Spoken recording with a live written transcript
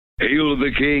Hail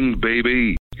the king,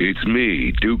 baby. It's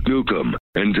me, Duke Nukem,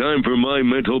 and time for my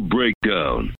mental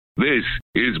breakdown. This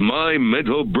is my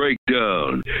mental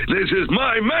breakdown. This is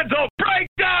my mental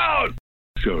breakdown!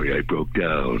 Sorry I broke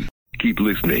down. Keep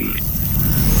listening.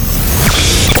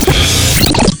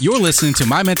 You're listening to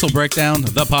My Mental Breakdown,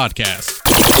 the podcast.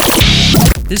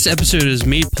 This episode is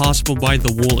made possible by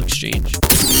The Wool Exchange.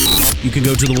 You can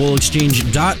go to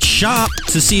thewoolexchange.shop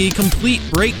to see a complete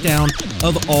breakdown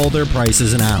of all their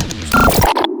prices and hours.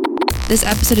 This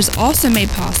episode is also made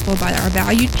possible by our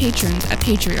valued patrons at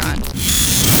Patreon.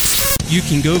 You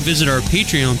can go visit our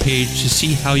Patreon page to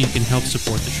see how you can help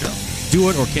support the show. Do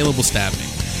it or Caleb will stab me.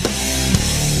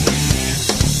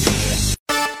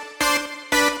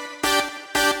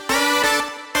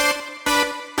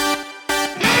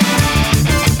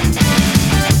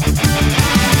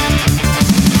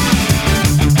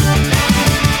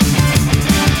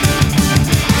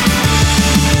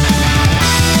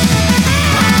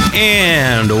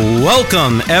 And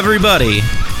welcome, everybody,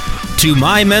 to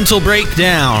My Mental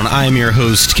Breakdown. I'm your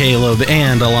host, Caleb,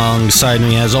 and alongside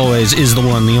me, as always, is the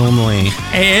one, the only...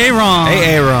 Hey, Aaron!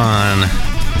 Hey, Aaron!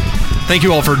 Thank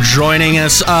you all for joining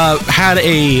us. Had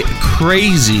a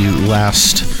crazy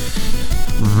last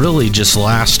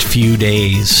few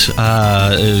days,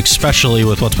 especially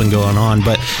with what's been going on.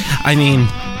 But, I mean,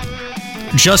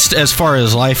 just as far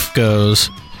as life goes,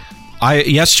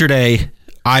 yesterday...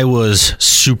 I was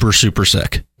super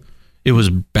sick. It was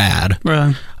bad.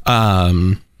 Right.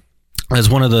 As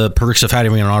one of the perks of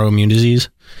having an autoimmune disease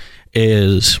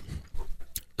is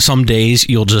some days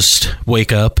you'll just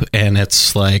wake up and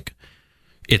it's like,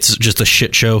 it's just a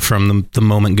shit show from the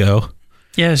moment go.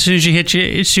 Yeah, as soon as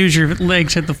your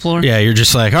legs hit the floor. Yeah, you're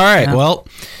just like, all right, well,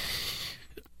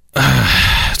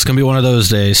 it's going to be one of those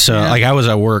days. So like I was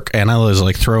at work and I was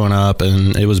like throwing up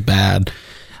and it was bad.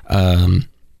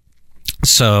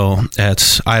 So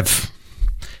I've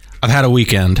had a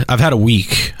weekend. I've had a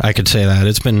week. I could say that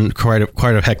it's been quite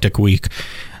a hectic week.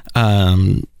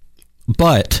 But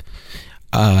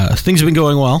things have been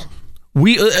going well.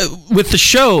 With the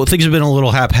show, things have been a little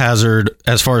haphazard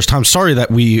as far as time. Sorry that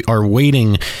we are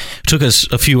waiting. It took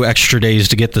us a few extra days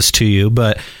to get this to you,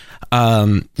 but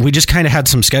we just kind of had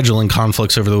some scheduling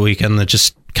conflicts over the weekend that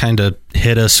just kind of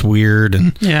hit us weird,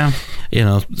 and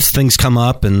things come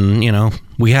up, and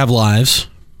we have lives,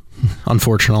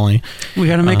 unfortunately. We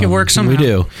got to make it work somehow. We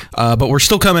do, but we're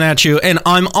still coming at you, and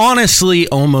I'm honestly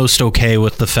almost okay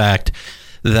with the fact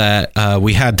that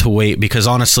we had to wait, because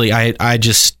honestly, I'm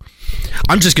just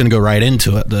going to go right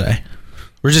into it today.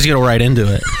 We're just going to go right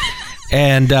into it.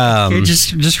 And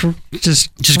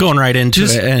just going right into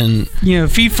it, and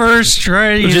feet first,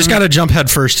 right? You just got to jump head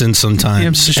first in sometimes. Yeah,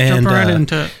 just jump right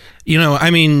into it.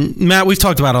 I mean, Matt, we've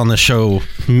talked about it on the show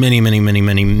many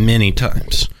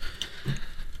times.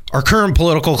 Our current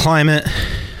political climate,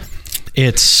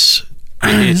 it's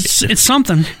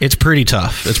something. It's pretty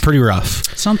tough. It's pretty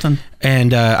rough. Something.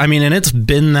 And and it's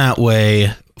been that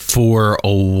way for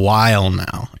a while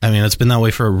now. I mean, it's been that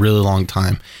way for a really long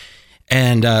time.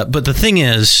 And but the thing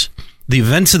is, the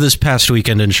events of this past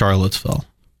weekend in Charlottesville,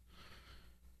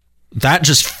 that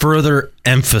just further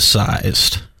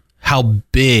emphasized how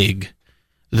big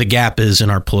the gap is in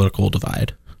our political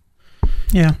divide.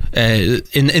 Yeah. And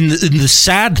the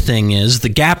sad thing is, the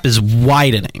gap is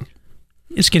widening.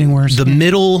 It's getting worse. The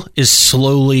middle is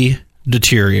slowly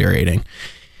deteriorating.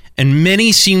 And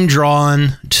many seem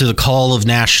drawn to the call of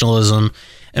nationalism.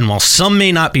 And while some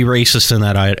may not be racist in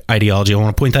that ideology, I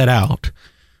want to point that out.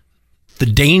 The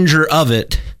danger of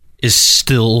it is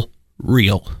still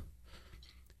real.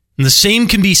 And the same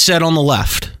can be said on the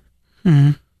left.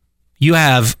 Mm-hmm. You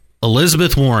have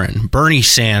Elizabeth Warren, Bernie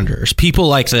Sanders, people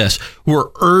like this who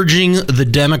are urging the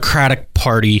Democratic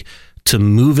Party to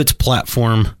move its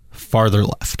platform farther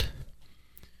left.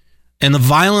 And the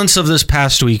violence of this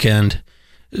past weekend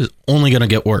is only going to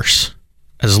get worse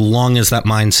as long as that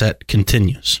mindset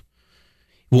continues.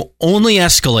 It will only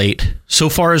escalate so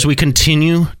far as we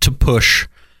continue to push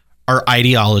our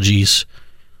ideologies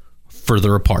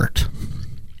further apart.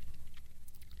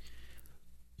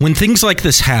 When things like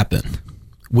this happen,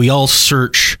 we all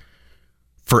search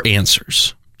for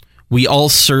answers. We all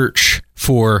search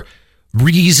for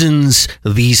reasons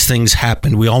these things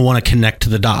happen. We all want to connect to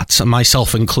the dots,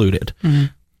 myself included.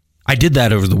 Mm-hmm. I did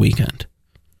that over the weekend.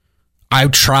 I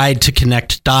tried to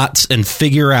connect dots and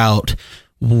figure out,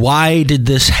 why did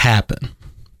this happen?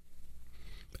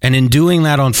 And in doing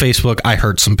that on Facebook, I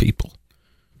hurt some people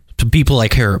I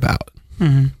care about.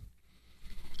 Mm-hmm.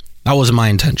 That wasn't my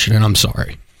intention, and I'm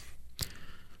sorry.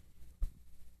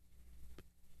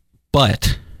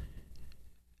 But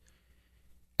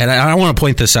and I want to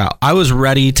point this out. I was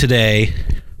ready today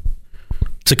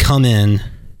to come in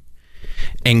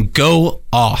and go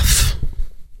off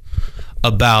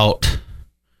about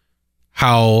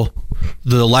how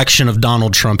the election of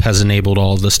Donald Trump has enabled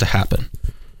all of this to happen.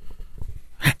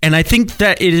 And I think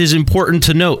that it is important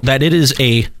to note that it is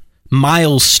a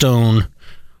milestone,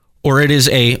 or it is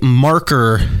a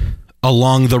marker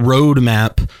along the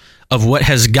roadmap of what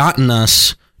has gotten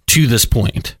us to this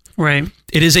point. Right.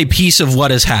 It is a piece of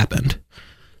what has happened.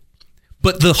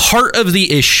 But the heart of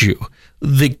the issue,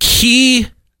 the key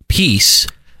piece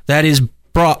that is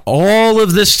brought all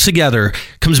of this together,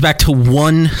 comes back to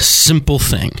one simple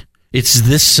thing. It's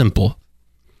this simple.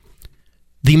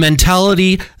 The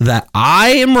mentality that I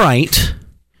am right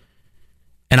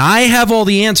and I have all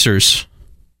the answers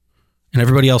and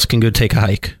everybody else can go take a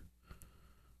hike.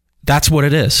 That's what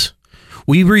it is.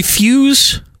 We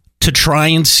refuse to try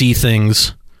and see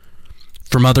things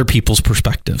from other people's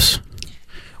perspectives.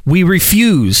 We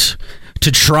refuse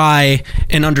to try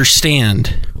and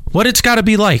understand what it's got to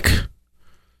be like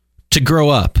to grow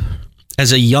up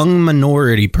as a young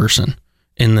minority person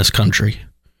in this country.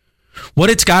 What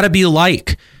it's got to be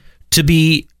like to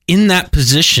be in that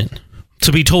position,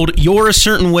 to be told you're a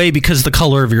certain way because of the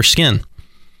color of your skin.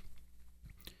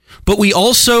 But we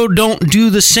also don't do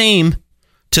the same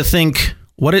to think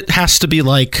what it has to be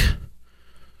like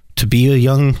to be a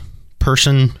young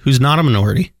person who's not a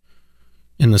minority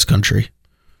in this country.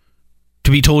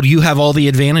 To be told you have all the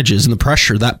advantages and the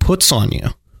pressure that puts on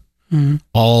you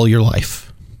all your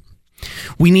life.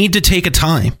 We need to take a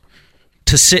time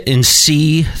to sit and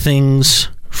see things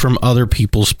from other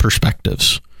people's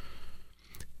perspectives.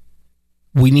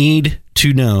 We need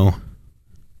to know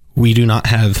we do not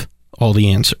have all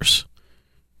the answers.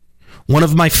 One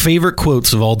of my favorite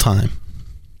quotes of all time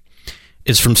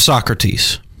is from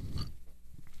Socrates.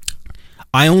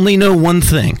 I only know one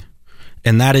thing,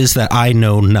 and that is that I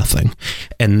know nothing.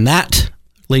 And that,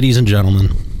 ladies and gentlemen,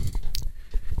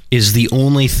 is the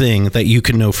only thing that you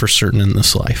can know for certain in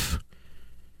this life.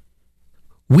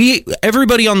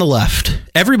 Everybody on the left,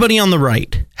 everybody on the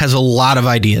right has a lot of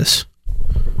ideas.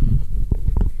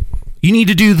 You need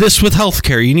to do this with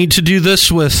healthcare. You need to do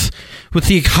this with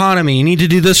the economy. You need to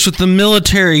do this with the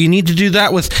military. You need to do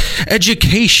that with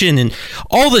education and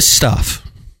all this stuff.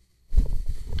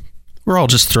 We're all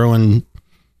just throwing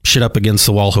shit up against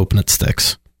the wall hoping it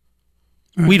sticks.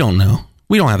 Right. We don't know.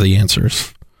 We don't have the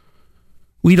answers.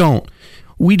 We don't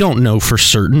know for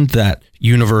certain that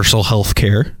universal health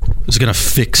care is going to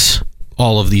fix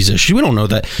all of these issues. We don't know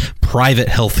that private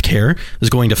health care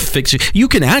is going to fix it. You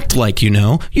can act like you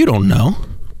know. You don't know.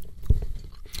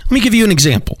 Let me give you an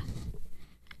example.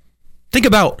 Think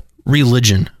about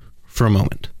religion for a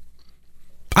moment.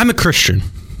 I'm a Christian.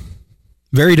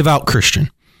 Very devout Christian.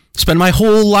 Spend my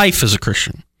whole life as a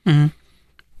Christian. Mm-hmm.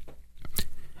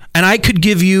 And I could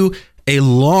give you a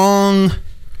long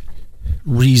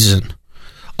reason,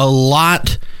 a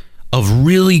lot of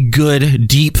really good,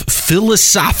 deep,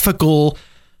 philosophical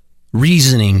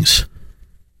reasonings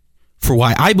for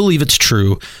why I believe it's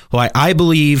true, why I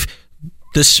believe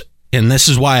this, and this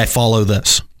is why I follow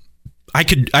this. I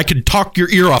could talk your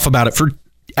ear off about it for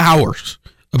hours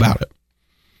about it.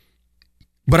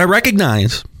 But I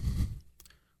recognize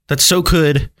that so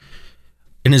could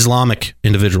an Islamic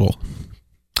individual,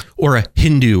 or a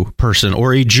Hindu person,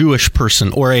 or a Jewish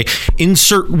person, or a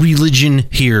insert religion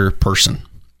here person.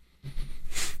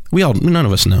 None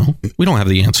of us know. We don't have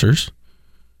the answers.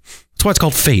 That's why it's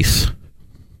called faith.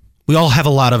 We all have a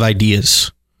lot of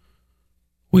ideas.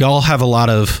 We all have a lot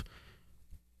of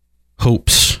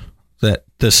hopes that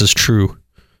this is true,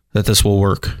 that this will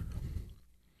work.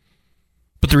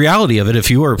 But the reality of it,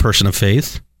 if you are a person of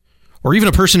faith, or even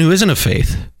a person who isn't of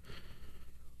faith,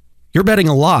 you're betting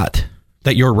a lot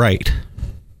that you're right.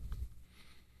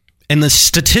 And the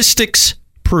statistics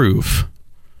prove,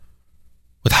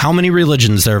 with how many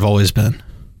religions there have always been,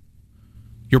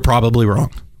 you're probably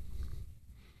wrong.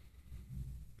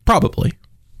 Probably.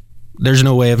 There's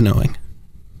no way of knowing.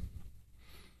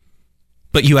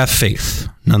 But you have faith,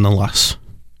 nonetheless.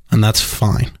 And that's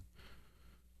fine.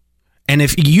 And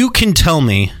if you can tell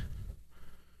me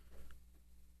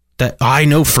that I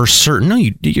know for certain, no,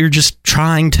 you're just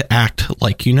trying to act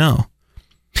like you know.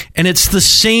 And it's the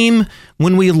same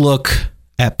when we look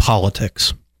at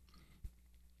politics.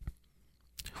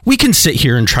 We can sit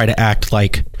here and try to act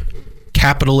like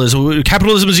capitalism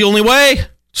is the only way.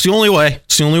 It's the only way.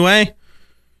 It's the only way.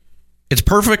 It's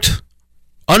perfect.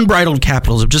 Unbridled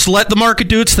capitalism. Just let the market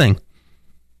do its thing.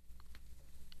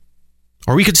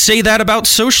 Or we could say that about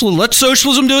socialism. Let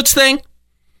socialism do its thing.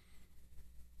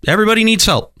 Everybody needs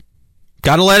help.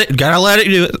 Gotta let it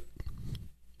do it.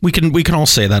 We can all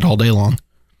say that all day long.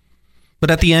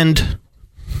 But at the end,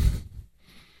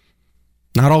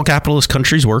 not all capitalist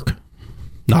countries work.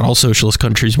 Not all socialist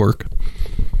countries work.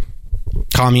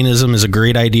 Communism is a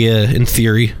great idea in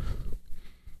theory.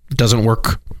 It doesn't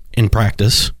work in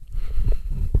practice.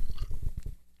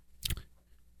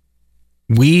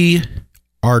 We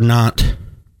are not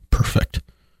perfect.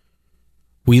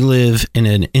 We live in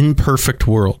an imperfect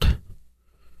world.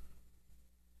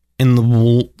 And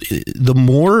the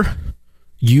more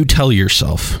you tell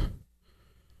yourself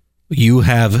you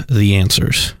have the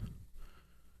answers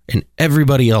and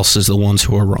everybody else is the ones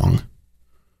who are wrong,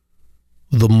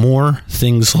 the more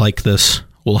things like this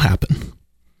will happen.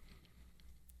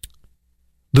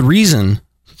 The reason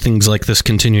things like this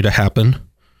continue to happen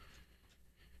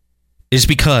is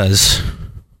because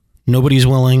nobody's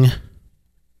willing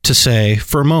to say,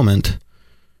 for a moment,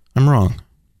 I'm wrong.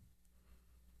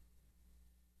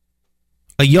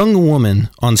 A young woman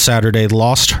on Saturday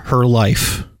lost her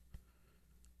life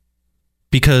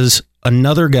because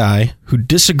another guy who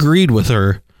disagreed with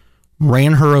her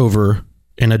ran her over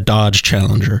in a Dodge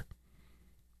Challenger.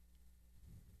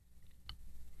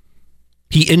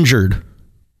 He injured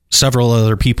several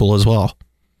other people as well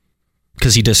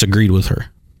because he disagreed with her.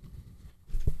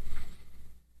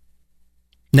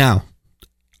 Now,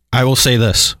 I will say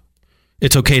this.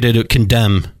 It's okay to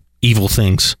condemn evil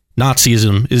things.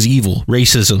 Nazism is evil.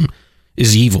 Racism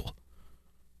is evil.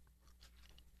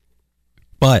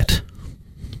 But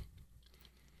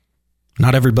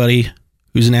not everybody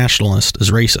who's a nationalist is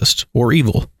racist or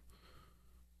evil.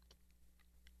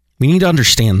 We need to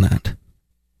understand that.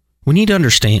 We need to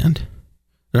understand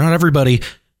that not everybody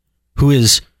who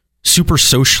is super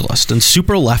socialist and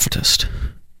super leftist,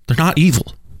 they're not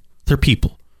evil. They're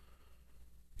people.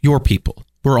 Your people.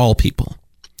 We're all people.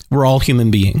 We're all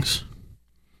human beings.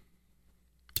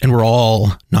 And we're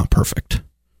all not perfect.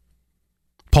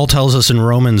 Paul tells us in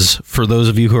Romans, for those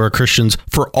of you who are Christians,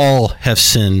 for all have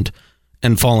sinned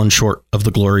and fallen short of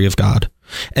the glory of God.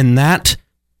 And that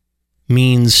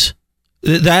means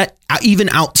that even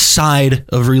outside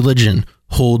of religion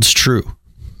holds true.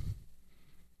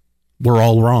 We're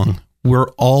all wrong. We're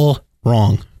all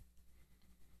wrong.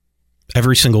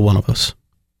 Every single one of us.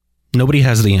 Nobody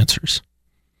has the answers.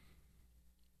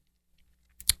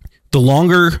 The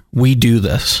longer we do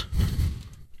this,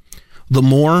 the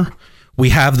more we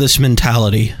have this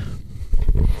mentality.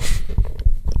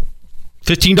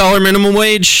 $15 minimum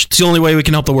wage, it's the only way we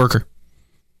can help the worker.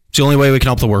 It's the only way we can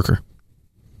help the worker.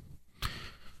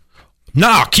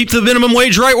 Nah, keep the minimum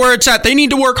wage right where it's at. They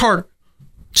need to work hard.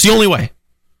 It's the only way.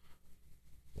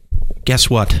 Guess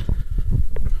what?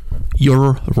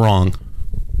 You're wrong.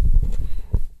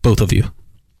 Both of you.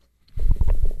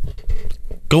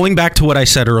 Going back to what I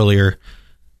said earlier,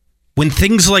 when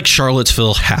things like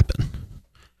Charlottesville happen,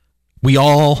 we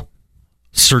all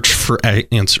search for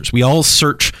answers. We all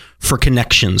search for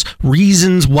connections,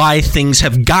 reasons why things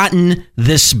have gotten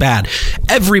this bad.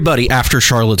 Everybody after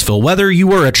Charlottesville, whether you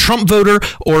were a Trump voter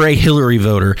or a Hillary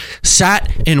voter,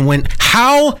 sat and went,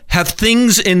 how have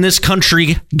things in this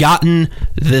country gotten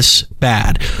this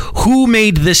bad? Who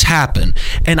made this happen?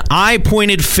 And I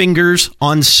pointed fingers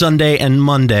on Sunday and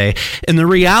Monday. And the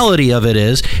reality of it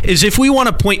is if we want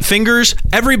to point fingers,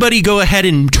 everybody go ahead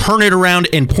and turn it around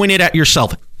and point it at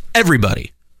yourself.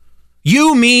 Everybody.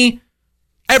 You, me,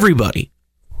 everybody.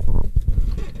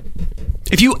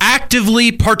 If you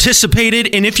actively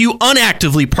participated and if you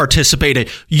unactively participated,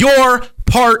 you're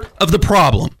part of the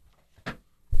problem.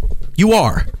 You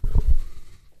are.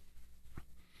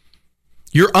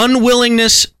 Your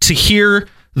unwillingness to hear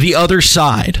the other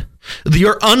side,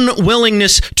 your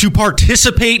unwillingness to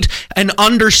participate and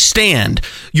understand,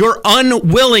 your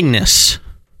unwillingness,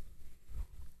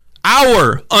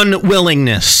 our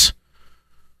unwillingness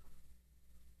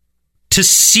to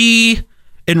see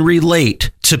and relate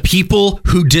to people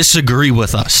who disagree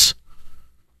with us.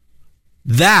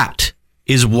 That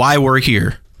is why we're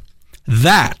here.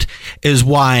 That is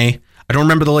why, I don't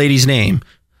remember the lady's name,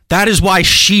 that is why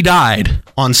she died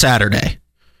on Saturday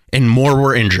and more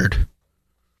were injured.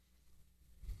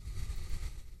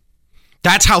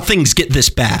 That's how things get this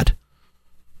bad.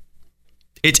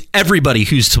 It's everybody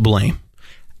who's to blame.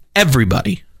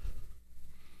 Everybody.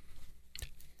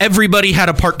 Everybody had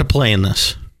a part to play in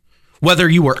this. Whether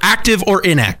you were active or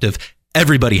inactive,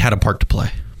 everybody had a part to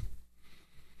play.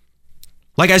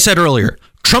 Like I said earlier,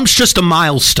 Trump's just a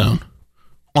milestone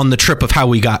on the trip of how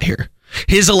we got here.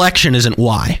 His election isn't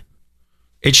why.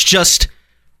 It's just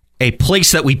a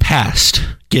place that we passed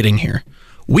getting here.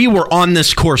 We were on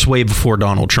this course way before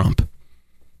Donald Trump.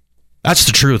 That's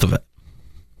the truth of it.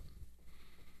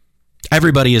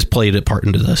 Everybody has played a part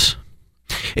into this.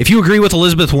 If you agree with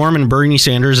Elizabeth Warren and Bernie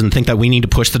Sanders and think that we need to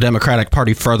push the Democratic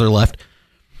Party further left,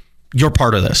 you're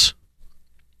part of this.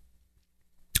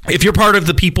 If you're part of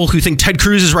the people who think Ted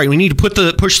Cruz is right, we need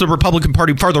to push the Republican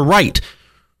Party farther right,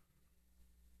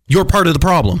 you're part of the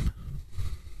problem.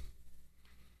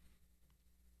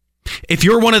 If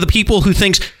you're one of the people who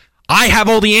thinks, I have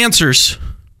all the answers,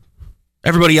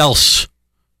 everybody else,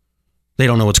 they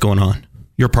don't know what's going on,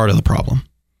 you're part of the problem.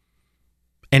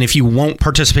 And if you won't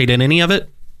participate in any of it,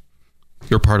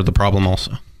 you're part of the problem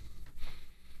also.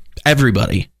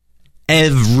 Everybody,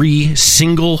 every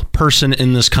single person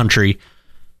in this country,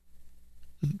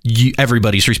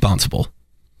 everybody's responsible.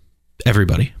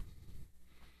 Everybody.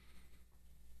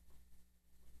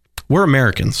 We're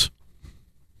Americans.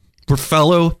 We're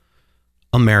fellow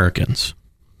Americans.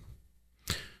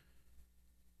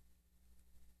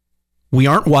 We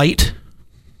aren't white.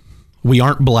 We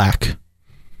aren't black.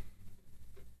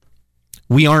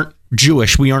 We aren't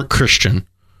Jewish. We aren't Christian.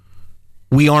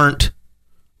 We aren't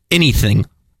anything.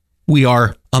 We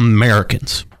are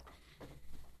Americans.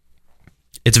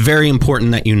 It's very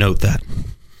important that you note that.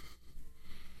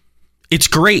 It's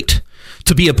great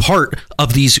to be a part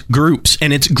of these groups,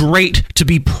 and it's great to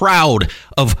be proud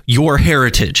of your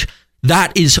heritage.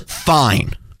 That is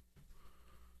fine.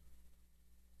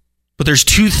 But there's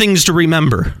two things to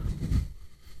remember.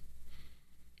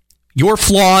 You're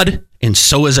flawed, and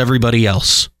so is everybody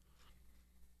else.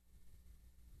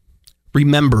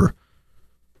 Remember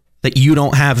that you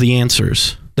don't have the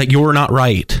answers, that you're not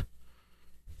right.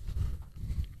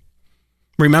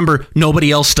 Remember, nobody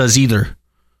else does either.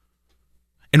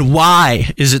 And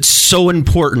why is it so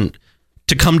important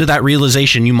to come to that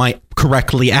realization, you might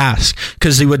correctly ask?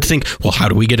 Because they would think, well, how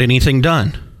do we get anything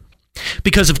done?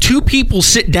 Because if two people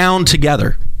sit down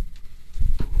together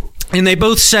and they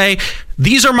both say,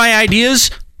 these are my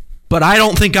ideas, but I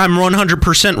don't think I'm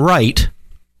 100% right,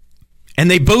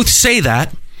 and they both say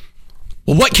that,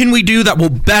 well, what can we do that will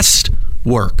best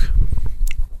work?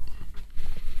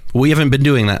 We haven't been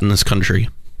doing that in this country.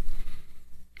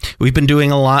 We've been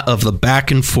doing a lot of the back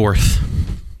and forth.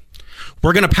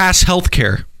 We're going to pass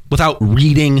healthcare without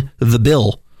reading the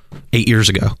bill 8 years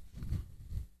ago.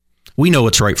 We know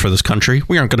what's right for this country.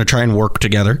 We aren't going to try and work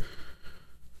together.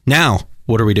 Now,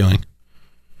 what are we doing?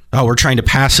 Oh, we're trying to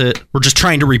pass it. We're just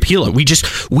trying to repeal it. We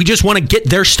just want to get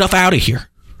their stuff out of here.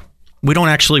 We don't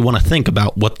actually want to think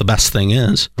about what the best thing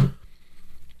is.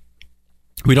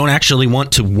 We don't actually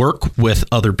want to work with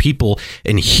other people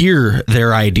and hear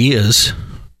their ideas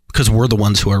because we're the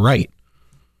ones who are right.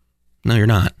 No, you're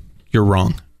not. You're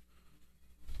wrong.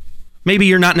 Maybe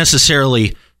you're not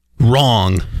necessarily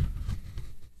wrong,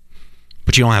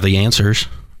 but you don't have the answers.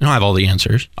 You don't have all the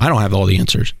answers. I don't have all the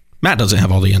answers. Matt doesn't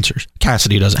have all the answers.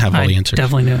 Cassidy doesn't have all the answers.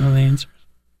 Definitely don't have the answers.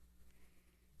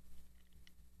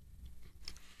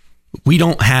 We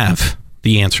don't have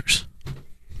the answers.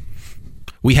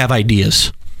 We have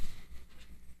ideas.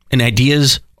 And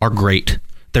ideas are great.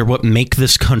 They're what make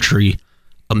this country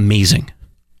amazing.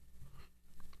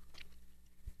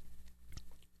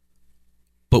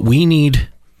 But we need,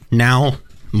 now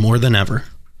more than ever,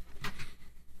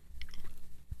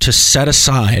 to set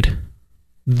aside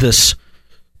this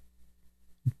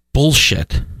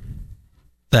bullshit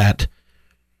that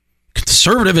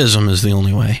conservatism is the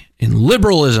only way and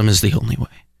liberalism is the only way.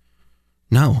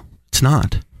 No, it's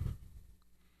not.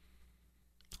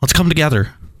 Let's come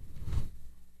together.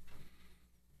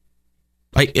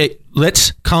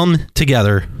 Let's come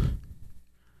together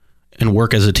and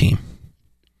work as a team.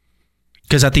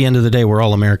 Because at the end of the day, we're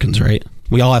all Americans, right?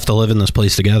 We all have to live in this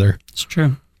place together. It's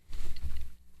true.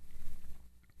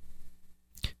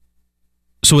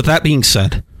 So with that being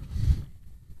said,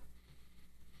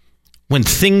 when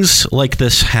things like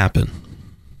this happen,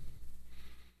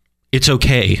 it's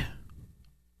okay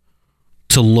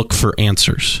to look for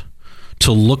answers,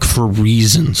 to look for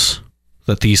reasons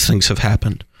that these things have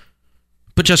happened.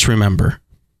 But just remember,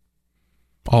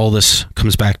 all this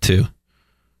comes back to,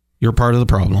 you're part of the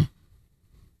problem.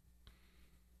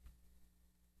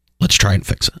 Let's try and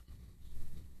fix it.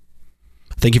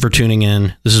 Thank you for tuning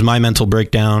in. This is My Mental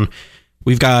Breakdown.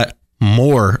 We've got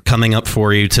more coming up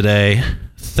for you today.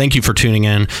 Thank you for tuning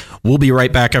in. We'll be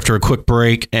right back after a quick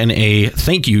break, and a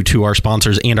thank you to our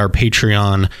sponsors and our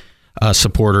Patreon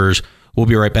supporters. We'll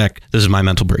be right back. This is My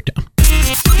Mental Breakdown.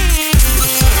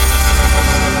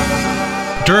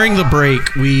 During the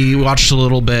break, we watched a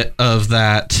little bit of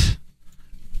that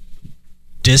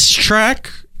diss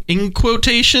track, in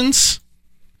quotations,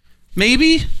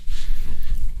 maybe,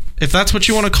 if that's what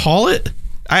you want to call it.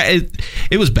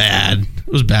 It was bad.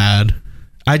 It was bad.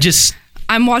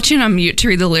 I'm watching on mute to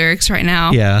read the lyrics right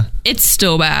now. Yeah. It's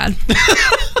still bad.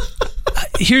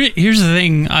 here's the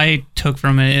thing I took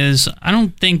from it is I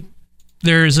don't think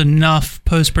there's enough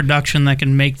post-production that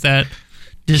can make that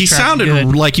diss He track sounded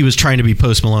good. like he was trying to be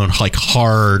Post Malone, like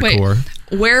hardcore.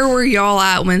 Wait, where were y'all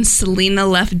at when Selena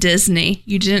left Disney?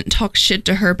 You didn't talk shit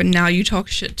to her, but now you talk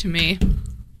shit to me.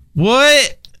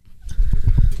 What?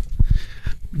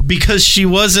 Because she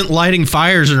wasn't lighting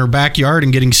fires in her backyard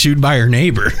and getting sued by her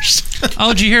neighbors.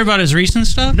 Oh, did you hear about his recent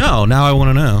stuff? No, now I want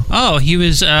to know. Oh, he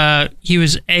was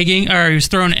egging, or he was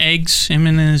throwing eggs, him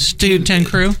and his 210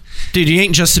 crew. Dude, you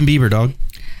ain't Justin Bieber, dog.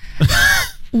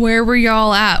 Where were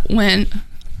y'all at when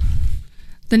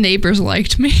the neighbors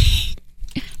liked me?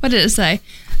 What did it say?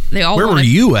 They all Where were wanted,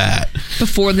 you at?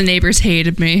 before the neighbors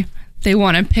hated me. They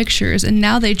wanted pictures, and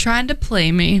now they trying to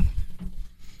play me.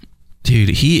 Dude,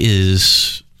 he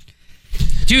is...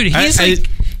 Dude,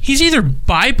 he's either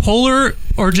bipolar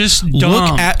or just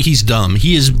dumb. He's dumb.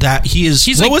 He's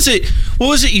what was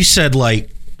it you said, like,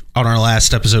 on our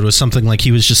last episode? Was something like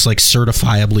he was just like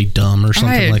certifiably dumb or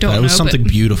something like that. It was something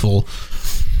beautiful.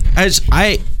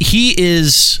 He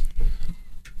is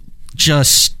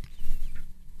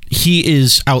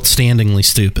outstandingly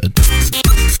stupid.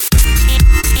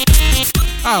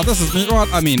 Oh, this is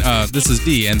me. This is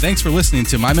D, and thanks for listening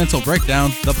to My Mental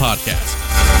Breakdown, the podcast.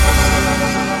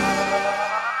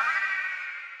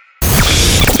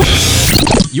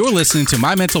 You're listening to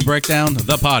My Mental Breakdown,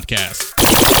 the podcast.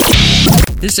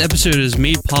 This episode is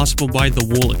made possible by The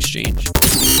Wool Exchange.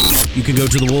 You can go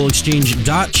to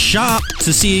thewoolexchange.shop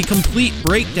to see a complete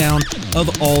breakdown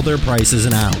of all their prices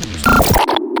and hours.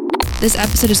 This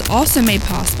episode is also made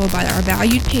possible by our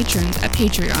valued patrons at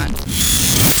Patreon.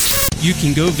 You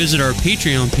can go visit our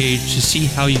Patreon page to see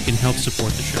how you can help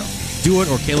support the show. Do it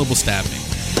or Caleb will stab me.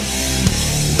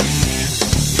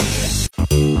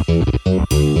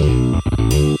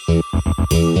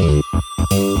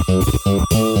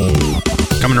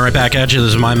 Coming right back at you.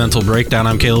 This is My Mental Breakdown.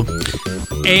 I'm Caleb.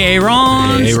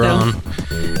 Aaron.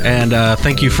 And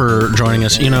thank you for joining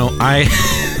us. You know, I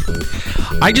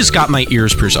just got my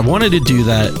ears pierced. I wanted to do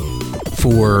that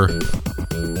for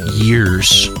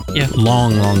years. Yeah.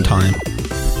 Long time.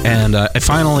 And I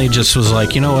finally just was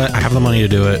like, you know what? I have the money to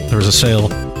do it. There was a sale.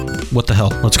 What the hell?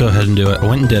 Let's go ahead and do it. I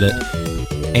went and did it.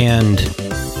 And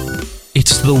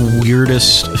it's the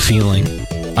weirdest feeling.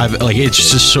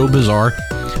 It's just so bizarre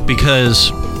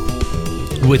because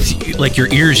with like your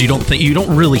ears, you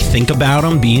don't really think about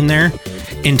them being there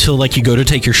until like you go to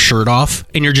take your shirt off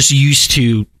and you're just used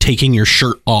to taking your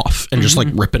shirt off and just like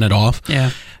ripping it off.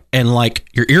 Yeah. And like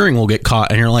your earring will get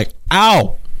caught and you're like,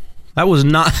 ow, that was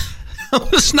not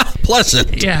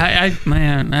pleasant. Yeah,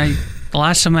 the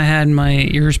last time I had my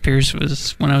ears pierced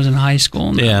was when I was in high school.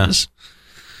 And Yeah.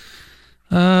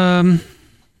 That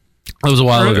was a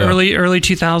while ago. Early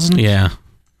 2000s. Yeah.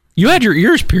 You had your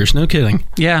ears pierced, no kidding.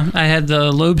 Yeah, I had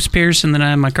the lobes pierced and then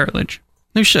I had my cartilage.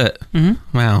 No shit.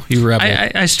 Mm-hmm. Wow, you rebel.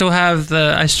 I still have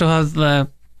the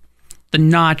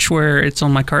notch where it's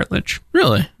on my cartilage.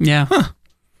 Really? Yeah. Huh.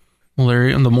 Well,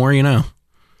 the more you know.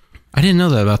 I didn't know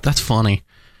that about. That's funny.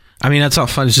 I mean, that's not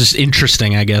fun. It's just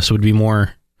interesting, I guess, would be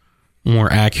more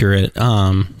accurate.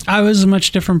 I was a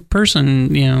much different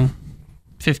person,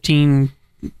 15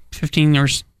 or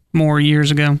more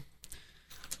years ago.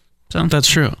 So That's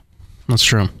true.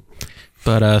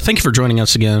 But thank you for joining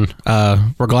us again.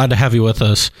 We're glad to have you with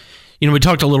us. We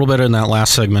talked a little bit in that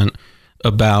last segment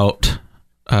about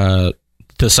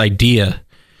this idea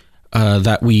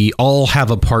that we all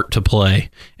have a part to play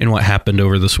in what happened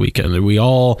over this weekend.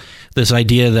 This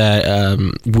idea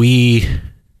that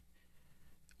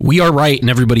we are right and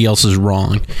everybody else is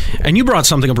wrong. And you brought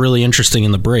something up really interesting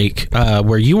in the break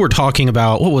where you were talking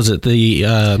about, what was it? The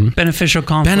beneficial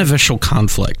conflict. Beneficial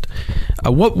conflict.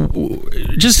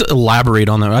 Just elaborate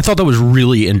on that. I thought that was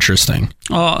really interesting.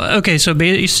 Oh, okay. So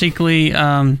basically,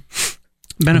 what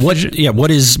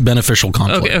is beneficial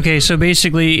conflict? Okay. So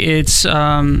basically, it's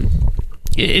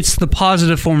the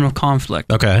positive form of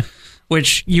conflict. Okay.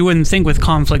 Which you wouldn't think with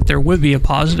conflict there would be a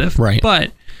positive, right?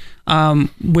 But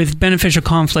with beneficial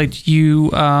conflict, you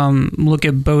look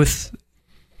at both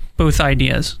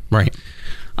ideas, right?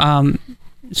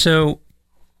 So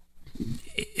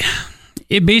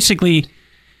it basically,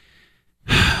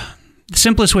 the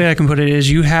simplest way I can put it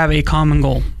is you have a common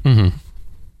goal,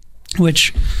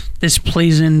 which this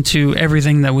plays into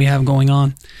everything that we have going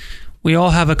on. We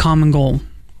all have a common goal.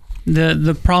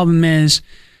 The problem is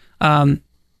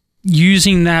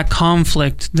using that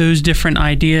conflict, those different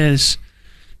ideas,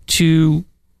 to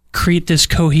create this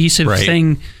cohesive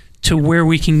thing to where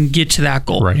we can get to that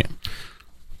goal. Right.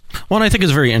 Well, and I think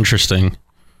it's very interesting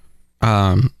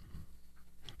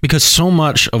because so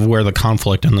much of where the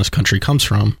conflict in this country comes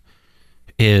from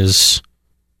is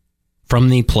from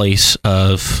the place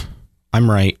of I'm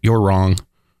right, you're wrong,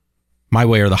 my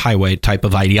way or the highway type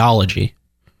of ideology.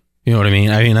 You know what I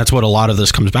mean? I mean, that's what a lot of this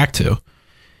comes back to.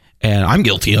 And I'm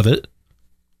guilty of it.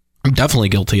 I'm definitely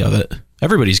guilty of it.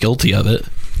 Everybody's guilty of it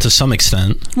to some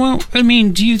extent. Well, I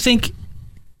mean, do you think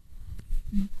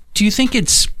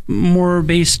it's more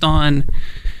based on,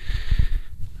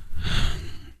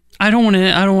 I don't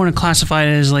want to classify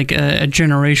it as like a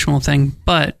generational thing,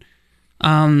 but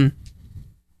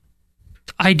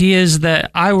ideas that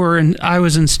I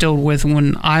was instilled with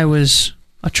when I was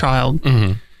a child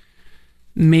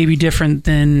may be different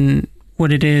than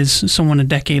what it is someone a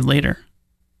decade later.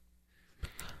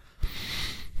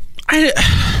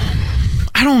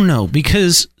 I don't know,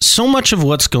 because so much of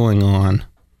what's going on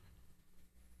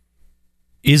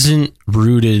isn't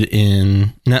rooted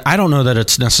in, I don't know that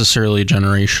it's necessarily a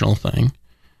generational thing.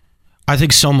 I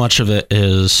think so much of it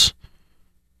is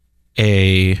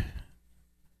a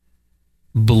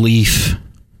belief,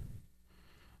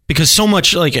 because so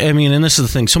much, like, I mean, and this is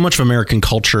the thing, so much of American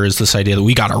culture is this idea that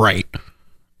we got it right.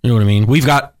 You know what I mean? We've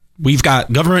got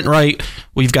government right,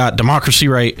 we've got democracy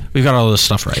right, we've got all this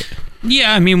stuff right.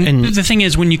 Yeah, I mean, and the thing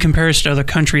is, when you compare us to other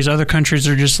countries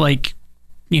are just like,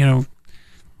 you know,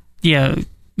 yeah,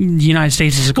 the United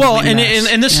States is a complete mess.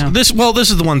 And this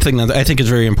is the one thing that I think is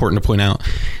very important to point out.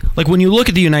 Like, when you look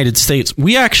at the United States,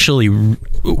 we're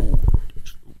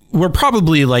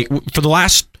probably, like, for the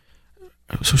last,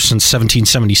 since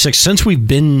 1776, since we've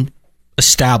been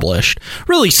established,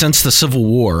 really since the Civil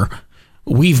War,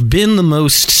 we've been the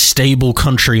most stable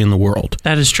country in the world.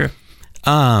 That is true.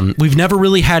 We've never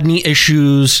really had any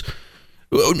issues,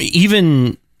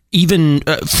 even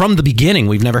from the beginning.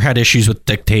 We've never had issues with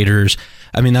dictators.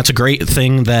 I mean, that's a great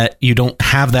thing that you don't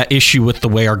have that issue with the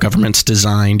way our government's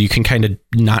designed. You can kind of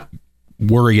not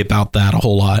worry about that a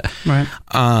whole lot. Right.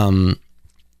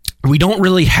 We don't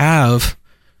really have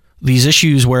these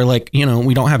issues where, like, you know,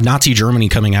 we don't have Nazi Germany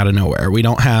coming out of nowhere. We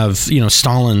don't have, you know,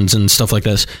 Stalin's and stuff like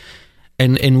this.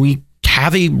 And we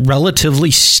have a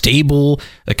relatively stable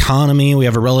economy. We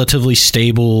have a relatively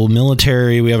stable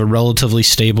military. We have a relatively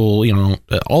stable, you know,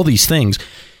 all these things.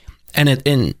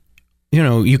 And you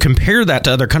know, you compare that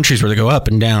to other countries where they go up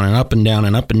and down and up and down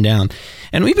and up and down.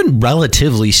 And we've been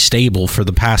relatively stable for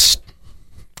the past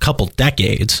couple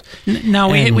decades. Now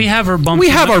we have our bumps. We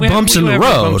have our bumps in the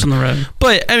road. road.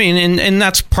 But I mean, and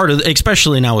that's part of,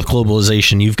 especially now with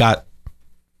globalization, you've got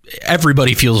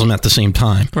everybody feels them at the same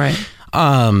time. Right.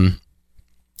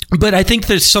 But I think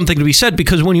there's something to be said,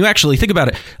 because when you actually think about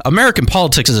it, American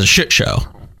politics is a shit show.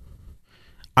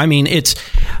 I mean, it's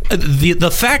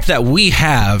the fact that we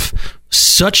have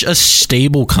such a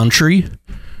stable country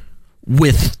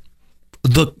with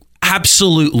the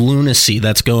absolute lunacy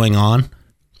that's going on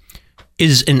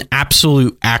is an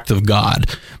absolute act of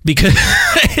God, because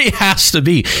it has to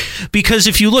be. Because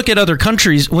if you look at other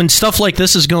countries, when stuff like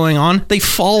this is going on, they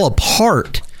fall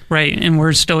apart. Right, and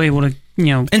we're still able to, you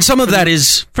know... And some of that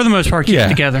is... For the most part, keep it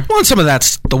together. Well, and some of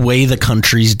that's the way the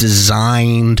country's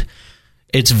designed.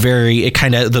 It's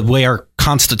the way our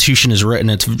Constitution is written,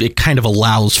 it kind of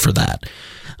allows for that.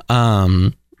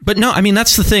 But no, I mean,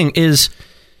 that's the thing is,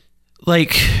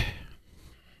 like,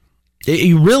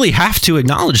 you really have to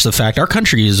acknowledge the fact our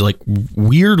country is, like,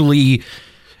 weirdly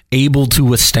able to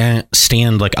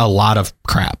withstand like a lot of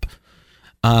crap,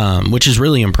 which is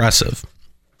really impressive,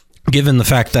 given the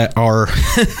fact that our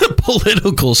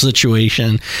political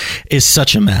situation is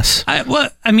such a mess.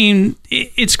 I mean,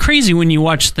 it's crazy when you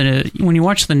watch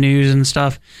the news and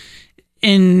stuff,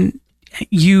 and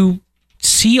you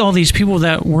see all these people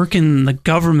that work in the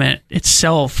government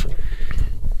itself,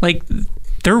 like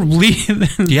they're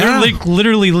like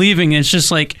literally leaving. It's just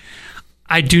like,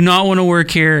 I do not want to work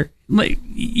here. Like,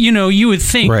 you know, you would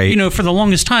think, right, you know, for the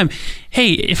longest time,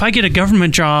 hey, if I get a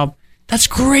government job, that's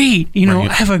great. You know,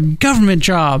 I have a government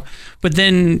job. But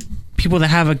then people that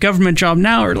have a government job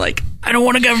now are like, I don't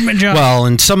want a government job. Well,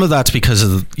 and some of that's because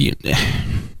of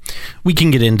we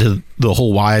can get into the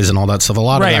whole whys and all that stuff. A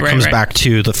lot of that comes back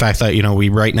to the fact that, you know, we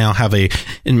right now have a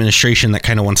administration that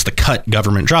kind of wants to cut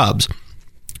government jobs,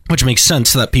 which makes sense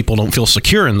so that people don't feel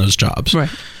secure in those jobs. Right.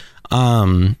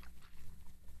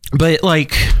 But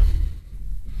like,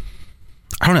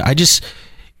 I don't know.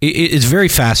 It's very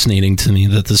fascinating to me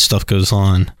that this stuff goes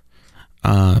on.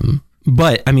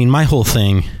 But I mean, my whole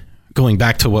thing, going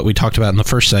back to what we talked about in the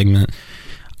first segment,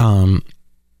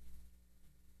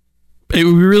 we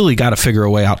really got to figure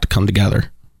a way out to come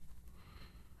together.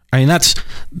 I mean, that's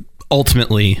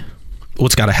ultimately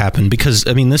what's got to happen, because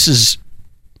I mean, this is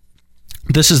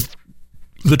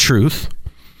the truth.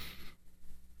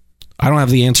 I don't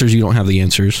have the answers. You don't have the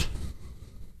answers.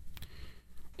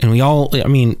 And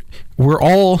we're we're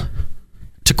all,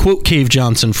 to quote Cave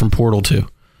Johnson from Portal 2,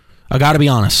 I got to be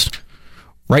honest.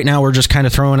 Right now, we're just kind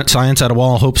of throwing science at a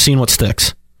wall, hope seeing what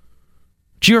sticks.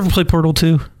 Did you ever play Portal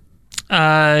 2?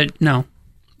 No.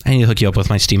 I need to hook you up with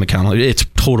my Steam account. It's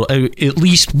total. At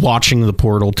least watching the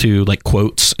Portal 2 like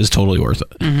quotes is totally worth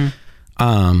it.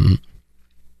 Mm-hmm.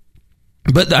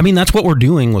 But I mean, that's what we're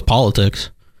doing with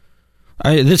politics.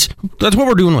 That's what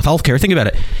we're doing with healthcare. Think about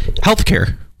it.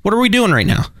 Healthcare. What are we doing right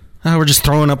now? We're just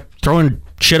throwing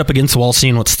shit up against the wall,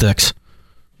 seeing what sticks.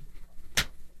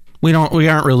 We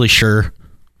aren't really sure.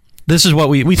 This is what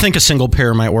we think a single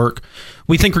payer might work.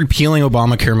 We think repealing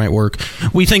Obamacare might work.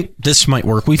 We think this might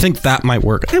work. We think that might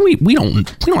work. And we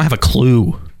don't have a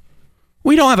clue.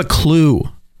 We don't have a clue.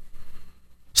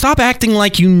 Stop acting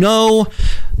like you know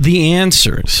the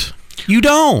answers. You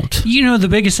don't. You know, the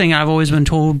biggest thing I've always been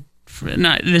told,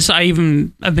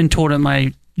 I've been told at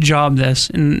my job this,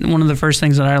 and one of the first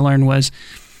things that I learned was,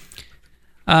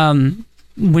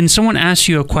 when someone asks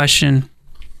you a question,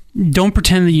 don't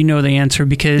pretend that you know the answer,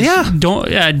 because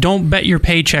don't bet your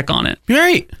paycheck on it.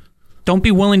 Right. Don't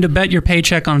be willing to bet your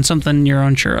paycheck on something you're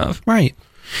unsure of. Right.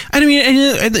 I mean,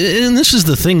 and this is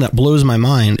the thing that blows my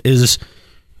mind is,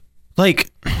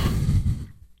 like,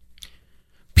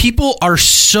 people are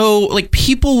so, like,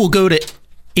 people will go to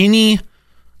any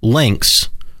lengths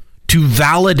to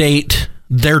validate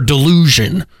their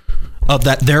delusion of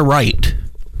that they're right.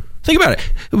 Think about it.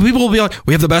 People will be like,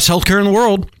 we have the best healthcare in the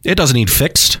world. It doesn't need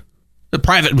fixed. The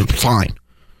private is fine.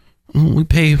 We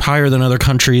pay higher than other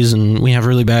countries, and we have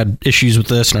really bad issues with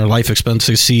this, and our life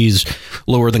expectancy is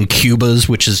lower than Cuba's,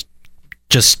 which is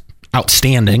just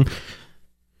outstanding.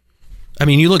 I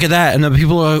mean, you look at that, and the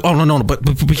people are like, oh, no, but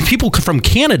people from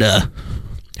Canada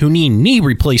who need knee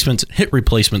replacements, hip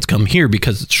replacements come here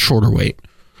because it's shorter wait.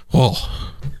 Oh.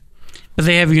 But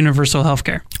they have universal health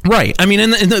care. Right. I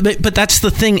mean, but that's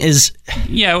the thing is...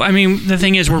 Yeah, I mean, the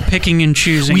thing is we're picking and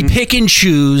choosing. We pick and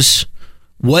choose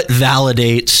what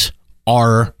validates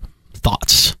our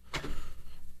thoughts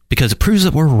because it proves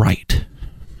that we're right.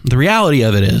 The reality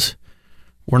of it is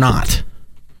we're not.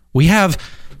 We have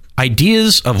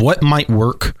ideas of what might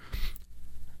work.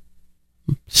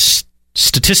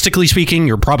 Statistically speaking,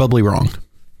 you're probably wrong.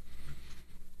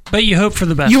 But you hope for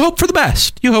the best. You hope for the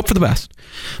best. You hope for the best.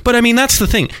 But I mean, that's the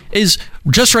thing is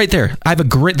just right there.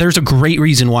 There's a great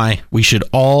reason why we should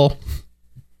all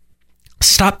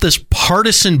stop this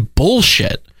partisan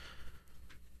bullshit.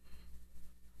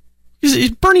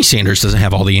 Bernie Sanders doesn't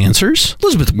have all the answers.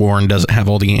 Elizabeth Warren doesn't have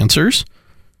all the answers.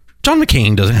 John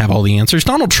McCain doesn't have all the answers.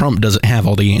 Donald Trump doesn't have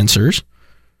all the answers.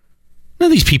 None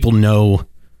of these people know.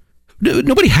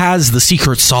 Nobody has the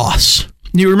secret sauce.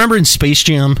 You remember in Space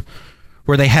Jam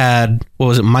where they had, what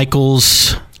was it,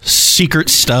 Michael's secret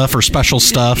stuff or special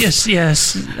stuff?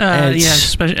 Yes.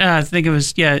 I think it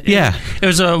was, It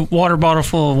was a water bottle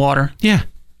full of water. Yeah.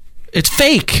 It's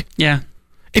fake. Yeah.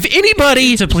 If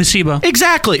anybody... It's a placebo.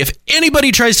 Exactly. If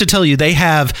anybody tries to tell you they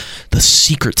have the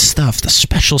secret stuff, the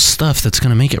special stuff that's going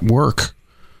to make it work,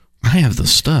 I have the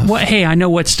stuff. What? Hey, I know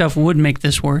what stuff would make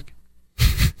this work.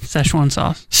 Szechuan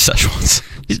sauce. Szechuan sauce.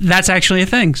 That's actually a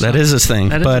thing. So. That is a thing.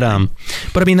 But I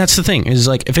mean, that's the thing. Is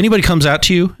like, if anybody comes out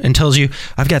to you and tells you,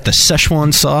 I've got the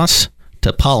Szechuan sauce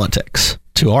to politics,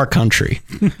 to our country,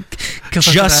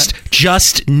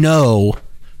 just know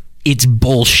it's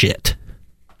bullshit.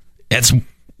 That's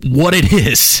what it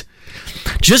is.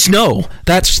 Just know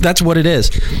that's what it is.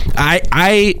 Matt,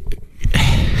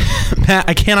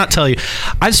 I cannot tell you.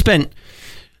 I've spent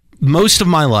most of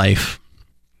my life.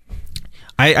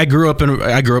 I grew up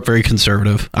very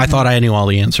conservative. I thought I knew all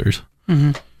the answers.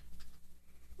 Mm-hmm.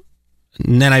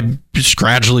 And then I just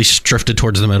gradually drifted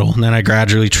towards the middle, and then I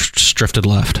gradually drifted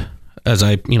left as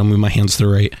I move my hands to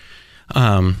the right.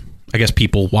 I guess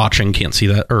people watching can't see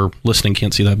that, or listening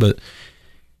can't see that, but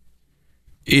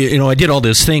I did all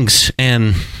those things,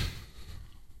 and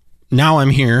now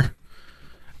I'm here,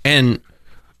 and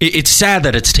it's sad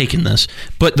that it's taken this,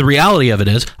 but the reality of it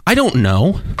is I don't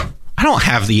know. I don't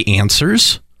have the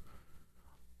answers.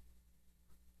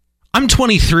 I'm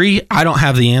 23. I don't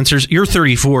have the answers. You're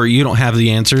 34. You don't have the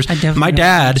answers. My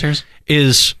dad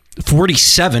is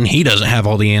 47. He doesn't have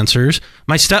all the answers.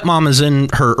 My stepmom is in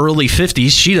her early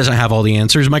 50s. She doesn't have all the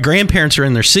answers. My grandparents are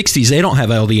in their 60s. They don't have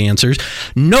all the answers.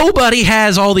 Nobody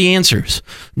has all the answers.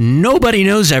 Nobody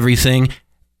knows everything.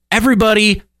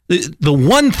 Everybody, the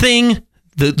one thing,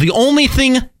 the only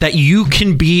thing that you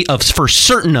can be for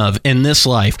certain of in this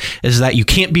life is that you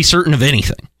can't be certain of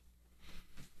anything.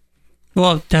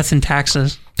 Well, death and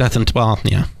taxes.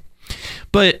 Yeah.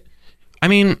 But, I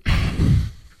mean,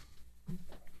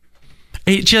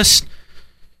 it just...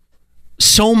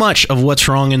 so much of what's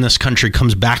wrong in this country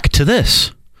comes back to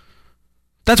this.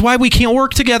 That's why we can't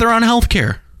work together on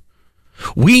healthcare.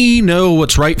 We know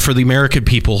what's right for the American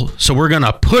people, so we're going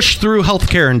to push through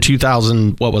healthcare in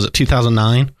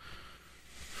 2009?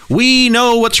 We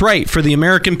know what's right for the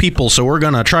American people, so we're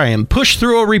going to try and push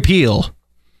through a repeal.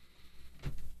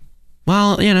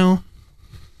 Well,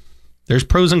 there's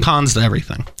pros and cons to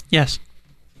everything. Yes.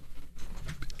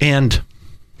 And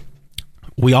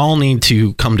we all need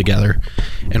to come together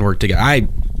and work together. I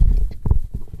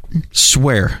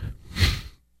swear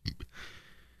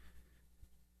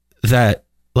that,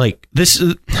 this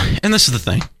is the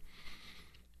thing.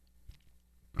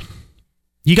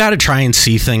 You got to try and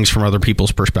see things from other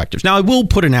people's perspectives. Now, I will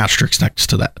put an asterisk next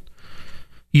to that.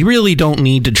 You really don't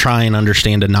need to try and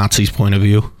understand a Nazi's point of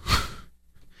view.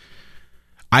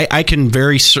 I can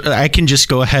just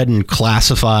go ahead and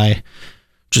classify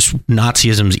just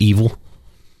Nazism's evil.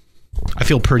 I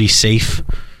feel pretty safe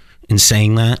in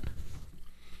saying that.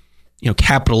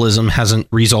 Capitalism hasn't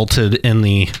resulted in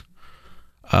the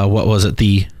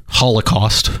the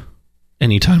Holocaust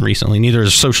anytime recently. Neither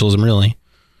has socialism, really.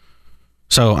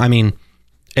 So,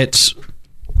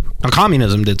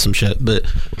 communism did some shit, but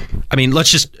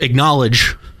let's just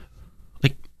acknowledge,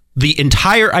 the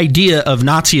entire idea of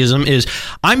Nazism is,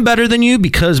 I'm better than you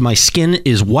because my skin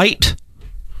is white,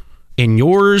 and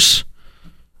yours,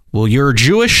 well, you're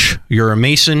Jewish, you're a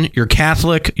Mason, you're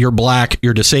Catholic, you're black,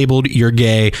 you're disabled, you're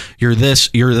gay, you're this,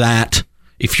 you're that.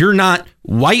 If you're not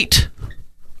white,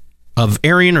 of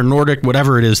Aryan or Nordic,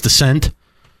 whatever it is, descent,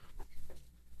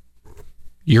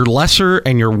 you're lesser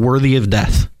and you're worthy of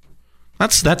death.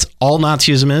 That's all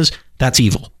Nazism is. That's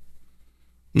evil.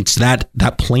 It's that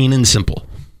plain and simple.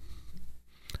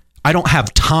 I don't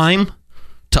have time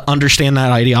to understand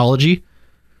that ideology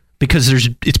because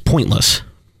it's pointless.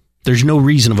 There's no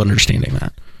reason of understanding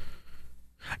that.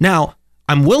 Now,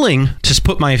 I'm willing to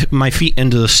put my feet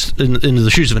into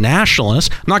the shoes of a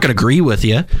nationalist. I'm not going to agree with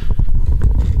you,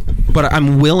 but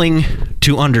I'm willing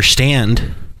to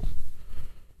understand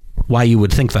why you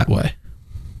would think that way.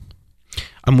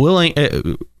 I'm willing,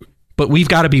 but we've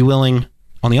got to be willing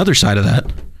on the other side of that.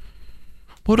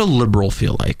 What would a liberal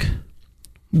feel like?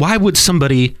 Why would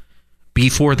somebody be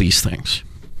for these things?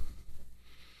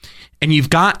 And you've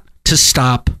got to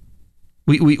stop.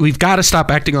 We've got to stop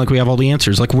acting like we have all the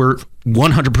answers, like we're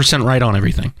 100% right on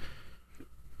everything.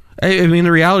 I mean,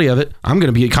 the reality of it, I'm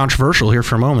going to be controversial here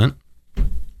for a moment.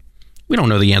 We don't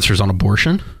know the answers on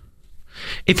abortion.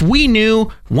 If we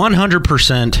knew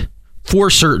 100% for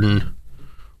certain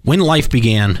when life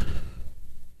began,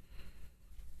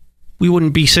 we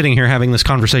wouldn't be sitting here having this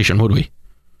conversation, would we?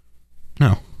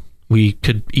 No. We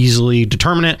could easily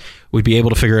determine it. We'd be able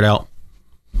to figure it out.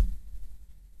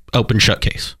 Open shut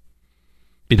case.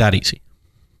 Be that easy.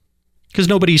 Because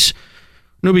nobody's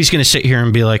going to sit here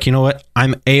and be like, you know what?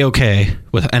 I'm A-okay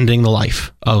with ending the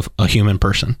life of a human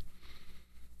person.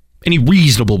 Any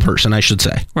reasonable person, I should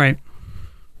say. Right.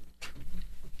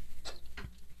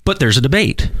 But there's a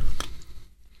debate.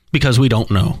 Because we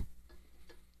don't know.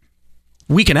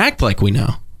 We can act like we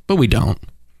know, but we don't.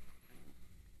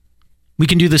 We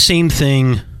can do the same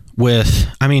thing with,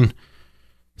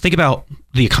 think about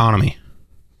the economy.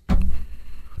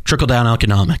 Trickle-down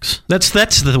economics. That's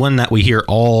the one that we hear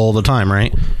all the time,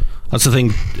 right? That's the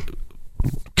thing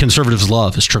conservatives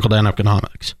love, is trickle-down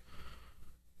economics.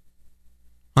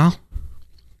 Well,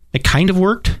 it kind of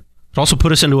worked. It also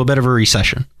put us into a bit of a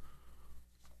recession.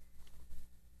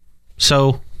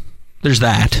 So, there's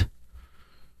that.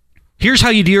 Here's how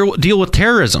you deal with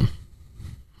terrorism.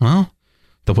 Well,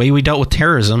 the way we dealt with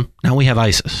terrorism, now we have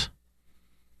ISIS.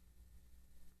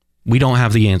 We don't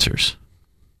have the answers.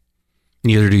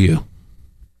 Neither do you.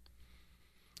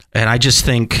 And I just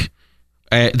think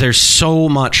there's so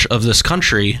much of this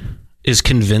country is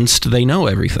convinced they know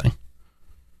everything.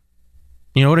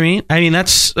 You know what I mean?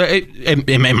 That's...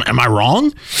 am I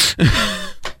wrong?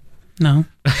 No.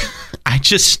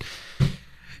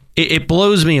 It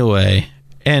blows me away.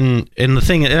 And the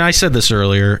thing, and I said this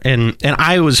earlier, and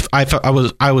I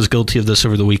was guilty of this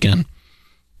over the weekend.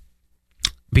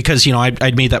 Because,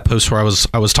 I'd made that post where I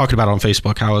was talking about it on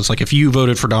Facebook, how I was like, if you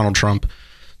voted for Donald Trump,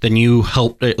 then you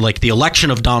helped, the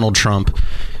election of Donald Trump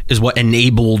is what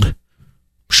enabled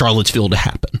Charlottesville to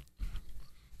happen.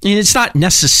 And it's not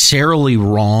necessarily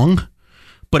wrong,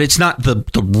 but it's not the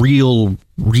real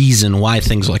reason why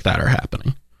things like that are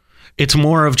happening. It's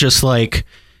more of just like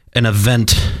an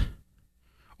event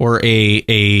or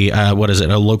a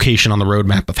location on the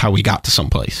roadmap of how we got to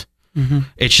someplace. Mm-hmm.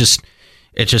 It's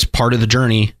just part of the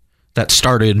journey that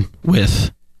started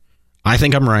with, I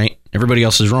think I'm right, everybody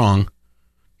else is wrong,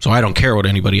 so I don't care what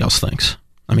anybody else thinks.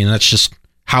 I mean, that's just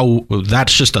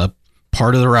a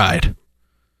part of the ride.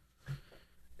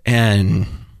 And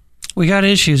we got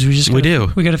issues. We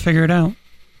got to figure it out.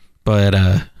 But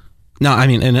no, I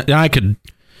mean, and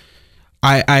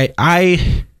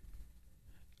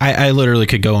I literally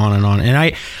could go on, and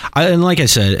and like I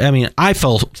said, I mean, I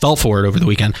fell for it over the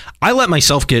weekend. I let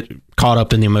myself get caught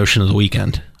up in the emotion of the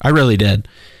weekend. I really did.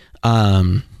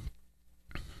 And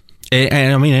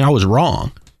I mean, I was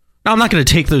wrong. Now, I'm not going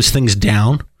to take those things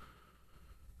down.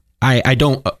 I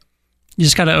don't. You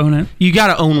just got to own it. You got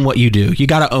to own what you do. You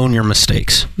got to own your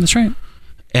mistakes. That's right.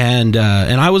 And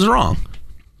I was wrong.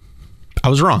 I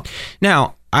was wrong.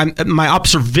 Now, my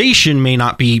observation may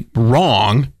not be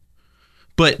wrong,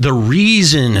 but the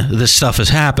reason this stuff is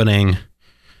happening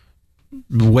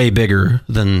way bigger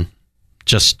than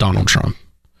just Donald Trump.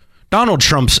 Donald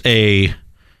Trump's what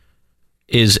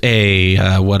is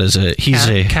it? He's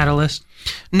a catalyst.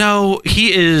 No,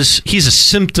 he's a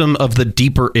symptom of the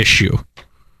deeper issue.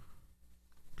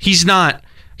 He's not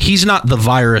the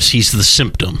virus, he's the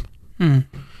symptom.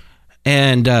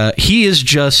 And he is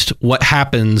just what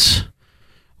happens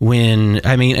when,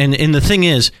 I mean, and the thing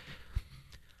is,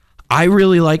 I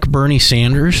really like Bernie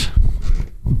Sanders,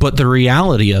 but the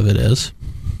reality of it is,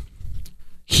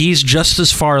 he's just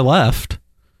as far left.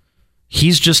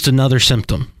 He's just another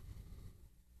symptom.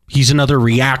 He's another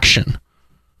reaction.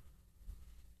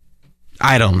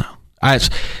 I don't know.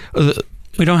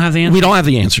 We don't have the answers. We don't have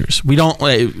the answers. We don't.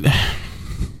 We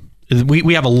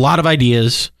have a lot of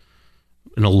ideas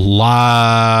and a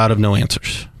lot of no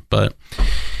answers. But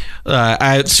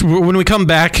when we come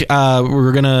back,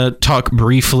 we're gonna talk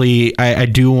briefly. I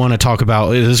do want to talk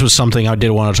about. This was something I did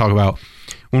want to talk about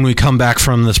when we come back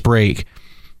from this break.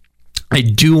 I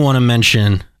do want to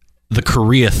mention the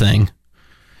Korea thing,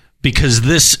 because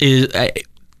this is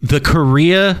the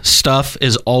Korea stuff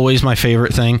is always my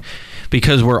favorite thing,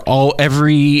 because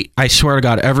I swear to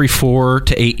God, every 4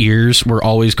 to 8 years, we're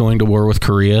always going to war with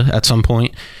Korea at some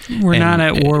point. We're not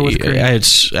at war with Korea.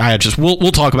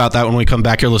 We'll talk about that when we come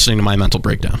back. You're listening to My Mental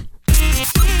Breakdown.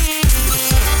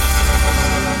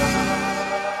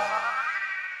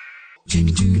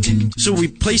 So we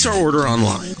place our order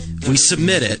online. We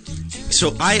submit it.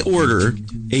 So I order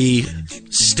a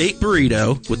steak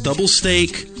burrito with double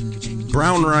steak,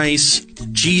 brown rice,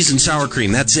 cheese, and sour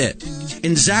cream. That's it.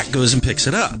 And Zach goes and picks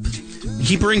it up.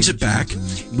 He brings it back.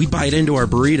 We bite into our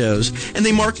burritos, and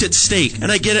they marked it steak. And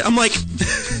I get it. I'm like,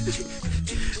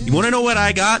 you want to know what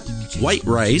I got? White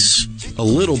rice, a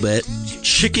little bit,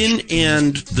 chicken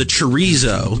and the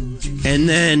chorizo, and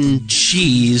then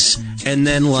cheese, and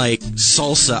then like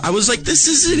salsa. I was like, this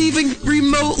isn't even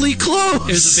remotely close.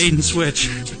 It was a bait and switch.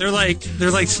 They're like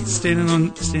standing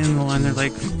in the line. They're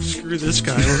like, screw this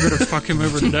guy. We're gonna fuck him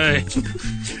over today.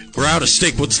 We're out of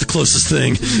steak. What's the closest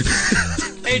thing?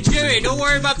 Hey Jimmy, don't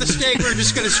worry about the steak. We're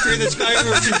just gonna screw this guy over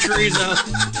with some chorizo.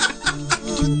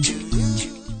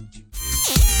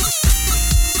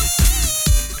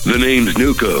 The name's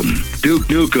Nukem, Duke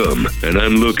Nukem, and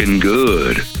I'm looking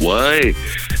good. Why?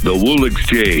 The Wool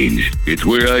Exchange. It's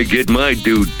where I get my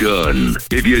dude done.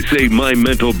 If you say My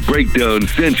Mental Breakdown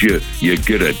sent you, you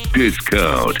get a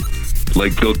discount.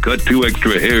 Like they'll cut 2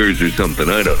 extra hairs or something,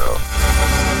 I don't know.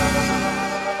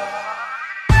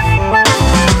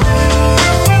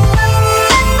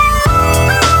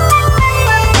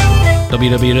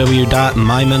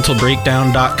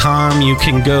 www.mymentalbreakdown.com. You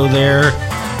can go there.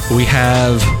 We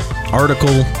have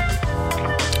article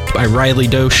by Riley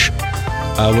Dosh.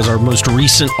 Was our most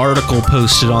recent article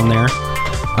posted on there.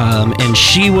 And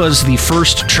she was the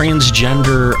first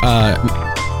transgender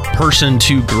person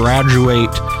to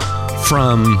graduate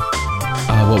from,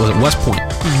 West Point.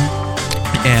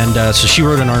 Mm-hmm. And so she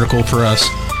wrote an article for us.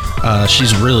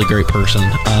 She's a really great person.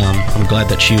 I'm glad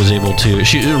that she was able to.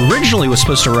 She originally was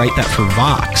supposed to write that for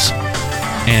Vox.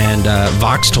 And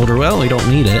Vox told her, well, we don't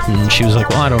need it. And she was like,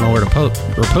 well, I don't know where to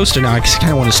post it now. I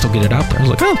kind of want to still get it out there. I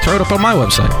was like, oh, throw it up on my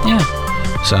website. Yeah.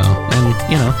 So, and,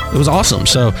 it was awesome.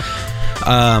 So,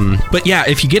 but yeah,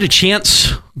 if you get a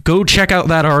chance, go check out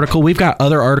that article. We've got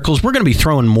other articles. We're going to be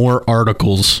throwing more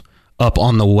articles up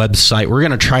on the website. We're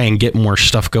going to try and get more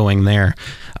stuff going there.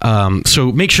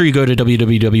 So make sure you go to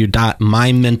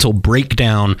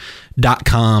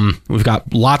www.mymentalbreakdown.com. We've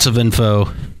got lots of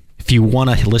info. If you want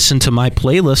to listen to my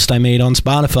playlist I made on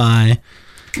Spotify.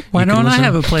 Why don't I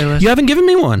have a playlist? You haven't given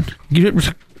me one. You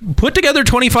put together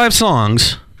 25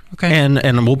 songs. Okay. And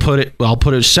I'll put it,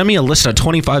 send me a list of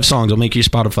 25 songs. I'll make you a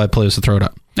Spotify playlist to throw it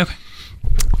up. Okay.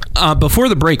 Before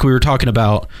the break, we were talking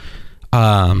about,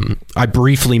 I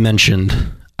briefly mentioned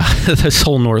this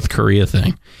whole North Korea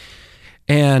thing.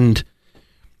 And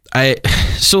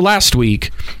So last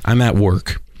week, I'm at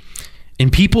work,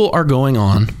 and people are going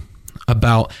on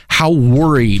about how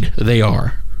worried they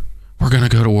are. We're going to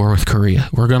go to war with Korea.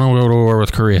 We're going to go to war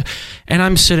with Korea. And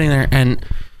I'm sitting there and...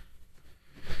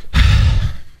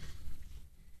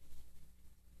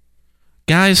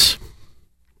 Guys,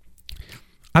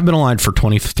 I've been alive for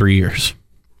 23 years.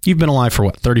 You've been alive for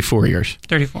what, 34 years?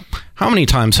 34. How many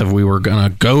times have we were going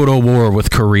to go to war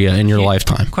with Korea in your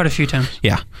lifetime? Quite a few times.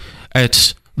 Yeah.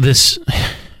 It's this...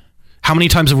 How many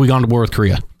times have we gone to war with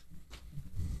Korea?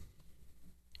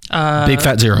 Big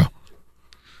fat zero.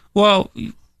 Well...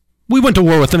 We went to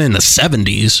war with them in the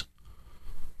 70s.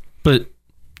 But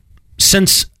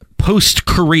since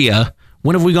post-Korea,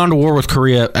 when have we gone to war with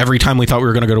Korea every time we thought we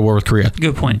were going to go to war with Korea?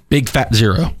 Good point. Big fat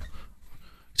zero.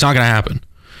 It's not going to happen.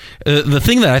 The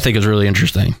thing that I think is really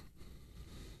interesting.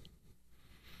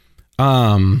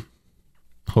 Hold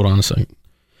on a second.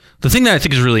 The thing that I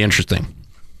think is really interesting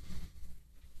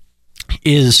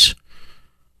is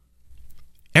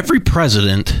every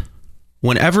president,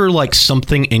 whenever like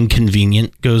something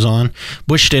inconvenient goes on,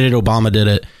 Bush did it, Obama did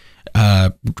it,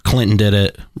 Clinton did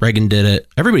it, Reagan did it.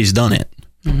 Everybody's done it.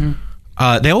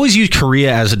 Mm-hmm. They always use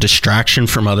Korea as a distraction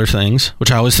from other things,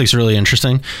 which I always think is really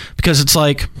interesting because it's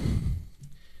like,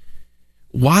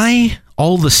 why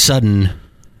all of a sudden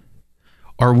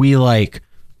are we like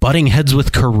butting heads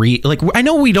with Korea? Like, I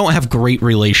know we don't have great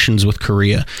relations with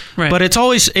Korea, right, but it's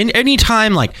always any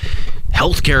time like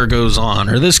healthcare goes on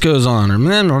or this goes on or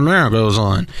that goes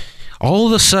on, all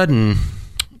of a sudden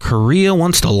Korea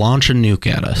wants to launch a nuke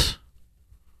at us.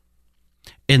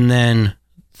 And then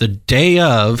the day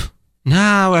of,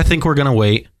 I think we're going to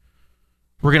wait.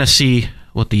 We're going to see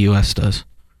what the U.S. does.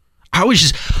 I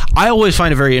always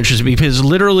find it very interesting because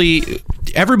literally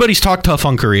everybody's talked tough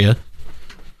on Korea.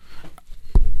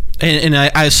 And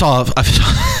I saw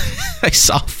I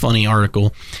saw a funny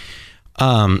article.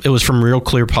 It was from Real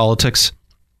Clear Politics.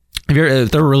 They're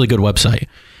a really good website.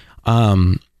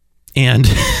 And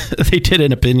they did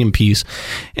an opinion piece,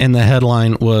 and the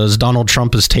headline was Donald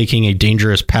Trump is taking a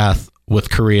dangerous path with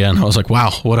Korea. And I was like,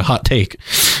 wow, what a hot take.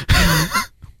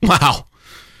 Wow.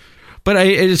 But I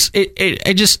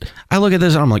look at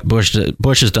this and I'm like, Bush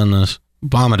has done this.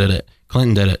 Obama did it.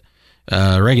 Clinton did it.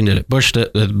 Reagan did it.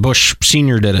 Bush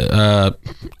Sr. did it.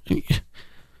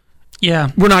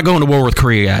 Yeah. We're not going to war with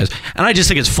Korea, guys. And I just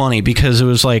think it's funny because it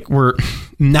was like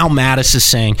now Mattis is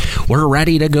saying, we're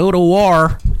ready to go to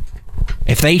war.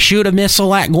 If they shoot a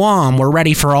missile at Guam, we're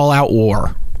ready for all-out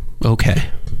war. Okay.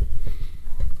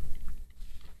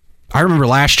 I remember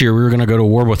last year we were going to go to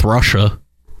war with Russia.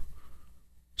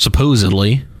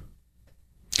 Supposedly.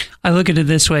 I look at it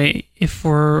this way: if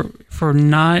we're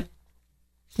not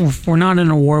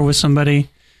in a war with somebody,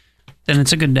 then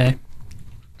it's a good day.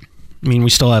 I mean,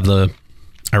 we still have the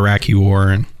Iraqi war,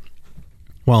 and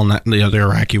not the other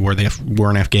Iraqi war. They have war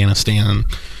in Afghanistan and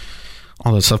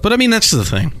all that stuff. But I mean, that's the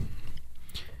thing.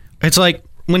 It's like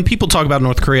when people talk about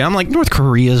North Korea, I'm like, North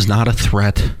Korea is not a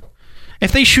threat.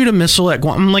 If they shoot a missile at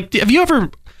Guam, I'm like, if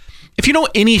you know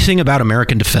anything about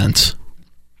American defense,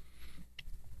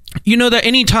 you know that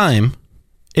any time,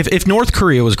 if North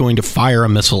Korea was going to fire a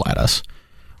missile at us,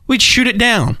 we'd shoot it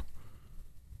down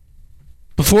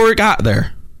before it got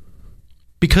there.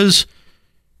 Because,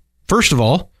 first of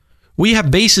all, we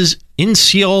have bases in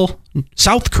Seoul,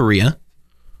 South Korea.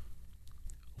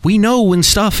 We know when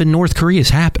stuff in North Korea is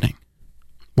happening.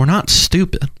 We're not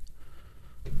stupid.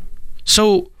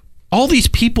 So, all these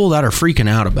people that are freaking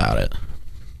out about it,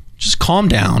 just calm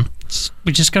down.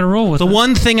 We just got to roll with it. The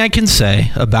one thing I can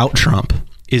say about Trump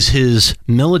is his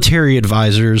military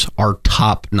advisors are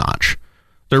top notch.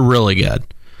 They're really good.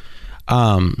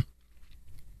 And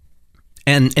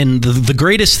the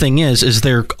greatest thing is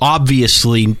they're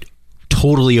obviously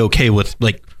totally okay with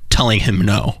like telling him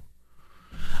no.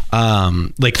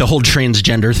 Like the whole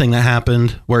transgender thing that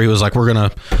happened where he was like, we're going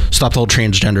to stop the whole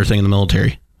transgender thing in the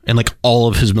military. And like all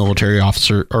of his military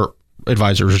officer or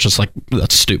advisors are just like,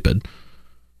 that's stupid.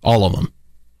 All of them.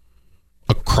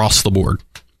 Across the board.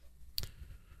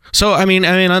 So, I mean,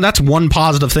 that's one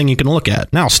positive thing you can look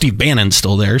at. Now, Steve Bannon's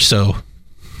still there, so.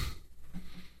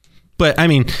 But, I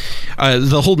mean,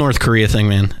 the whole North Korea thing,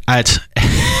 man,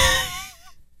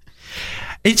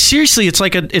 it's seriously, it's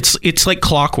like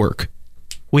clockwork.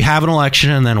 We have an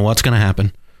election, and then what's going to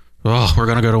happen? Oh, we're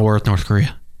going to go to war with North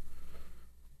Korea.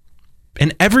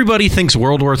 And everybody thinks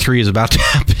World War III is about to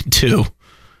happen, too.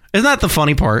 Isn't that the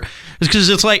funny part? It's because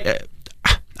it's like,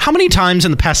 how many times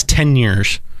in the past 10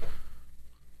 years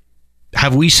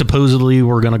have we supposedly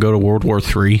we're going to go to World War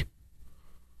III?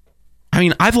 I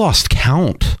mean, I've lost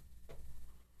count.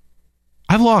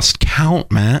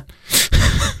 Matt.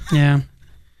 Yeah.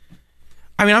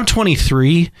 I mean, I'm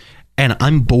 23 and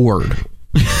I'm bored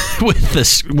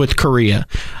with Korea.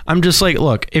 I'm just like,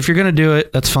 look, if you're going to do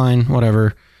it, that's fine,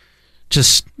 whatever.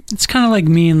 Just It's kind of like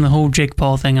me and the whole Jake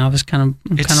Paul thing. I was kind of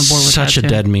bored with that. It's such a too.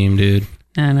 dead meme, dude.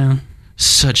 I know.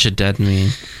 Such a dead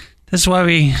meme. That's why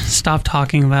we stopped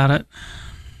talking about it.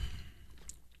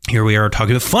 Here we are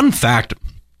talking. Fun fact,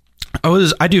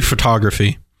 I do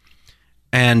photography,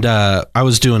 and I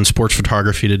was doing sports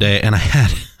photography today, and I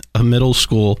had a middle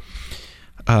school,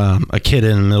 a kid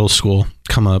in middle school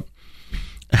come up.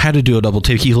 I had to do a double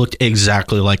take. He looked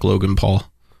exactly like Logan Paul.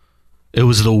 It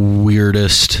was the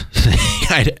weirdest thing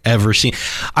I'd ever seen.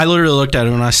 I literally looked at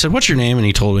him and I said, "What's your name?" And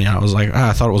he told me. And I was like,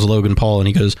 I thought it was Logan Paul. And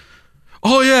he goes,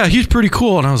 "Oh yeah, he's pretty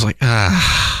cool." And I was like,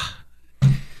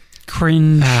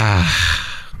 Cringe.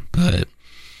 But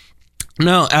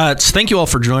no, thank you all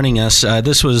for joining us.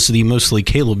 This was the Mostly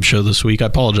Caleb show this week. I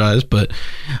apologize, but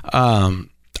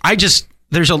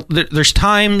there's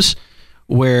times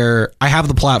where I have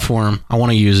the platform, I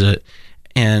want to use it,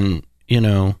 and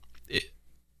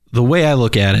the way I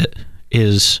look at it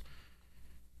is,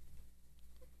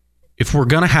 if we're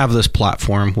gonna have this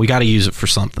platform, we got to use it for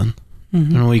something,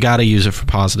 and we got to use it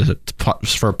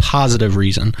for a positive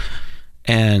reason,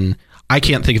 and I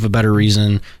can't think of a better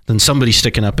reason than somebody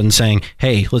sticking up and saying,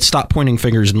 "Hey, let's stop pointing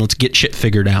fingers and let's get shit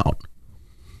figured out."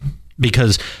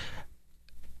 Because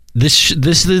this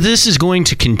is going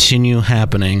to continue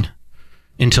happening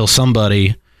until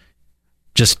somebody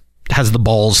just has the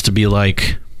balls to be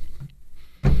like,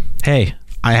 "Hey,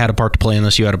 I had a part to play in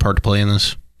this. You had a part to play in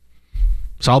this.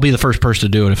 So I'll be the first person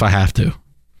to do it if I have to."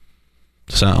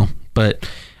 So, but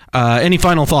any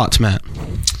final thoughts, Matt?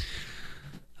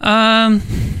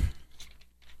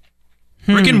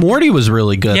 Rick and Morty was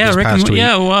really good this past week.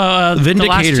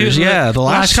 Vindicators. The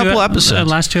last couple episodes.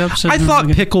 Last two episodes. I thought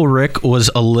Pickle Rick was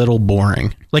a little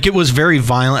boring. Like, it was very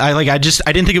violent. I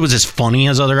didn't think it was as funny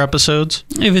as other episodes.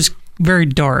 It was very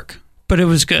dark, but it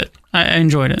was good. I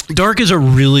enjoyed it. Dark is a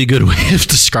really good way of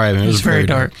describing it. It was very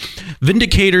dark.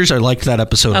 Vindicators, I liked that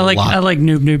episode a lot. I like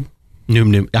Noob Noob.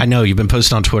 Noob. I know you've been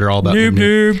posting on Twitter all about Noob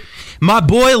Noob. My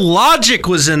boy Logic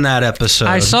was in that episode.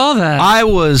 I saw that. I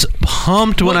was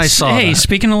pumped when I saw that. Hey,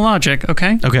 speaking of Logic,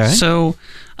 okay? Okay. So,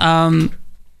 I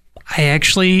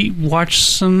actually watched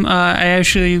some. I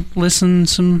actually listened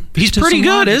some. He's pretty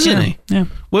good, isn't he? Yeah.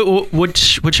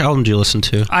 Which album do you listen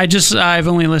to? I've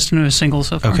only listened to a single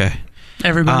so far. Okay.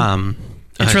 Everybody.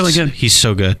 It's really good. He's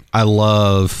so good. I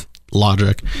love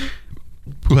Logic.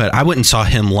 But I went and saw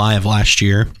him live last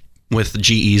year with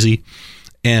G-Eazy,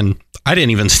 and I didn't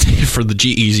even stay for the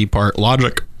G-Eazy part.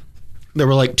 Logic, there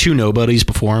were like two nobodies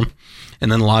before him, and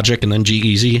then Logic, and then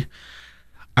G-Eazy.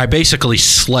 I basically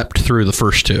slept through the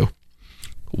first two,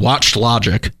 watched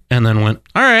Logic, and then went,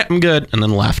 all right, I'm good, and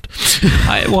then left.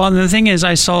 Well, the thing is,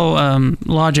 I saw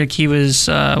Logic. He was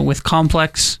with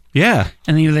Complex. Yeah.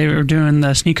 And they were doing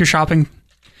the sneaker shopping,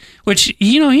 which,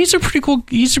 he's a pretty cool...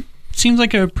 Seems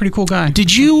like a pretty cool guy.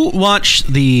 Did you watch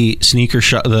the sneaker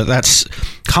shop? That's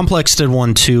Complex did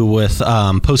one too with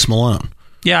Post Malone.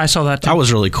 Yeah, I saw that too. That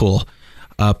was really cool.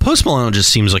 Post Malone just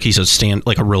seems like he's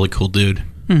a really cool dude.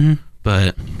 Mm-hmm.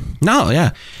 But no,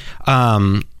 yeah.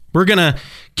 We're gonna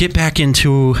get back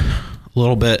into a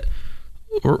little bit.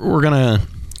 We're gonna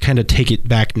kind of take it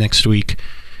back next week,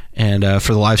 and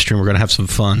for the live stream, we're gonna have some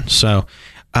fun. So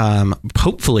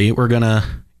hopefully, we're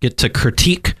gonna get to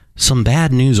critique some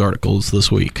bad news articles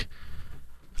this week.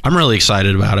 I'm really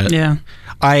excited about it. Yeah.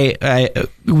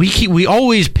 We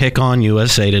always pick on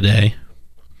USA Today.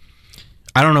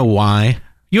 I don't know why.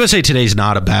 USA Today is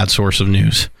not a bad source of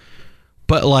news.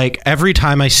 But like every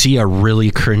time I see a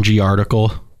really cringy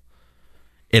article,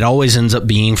 it always ends up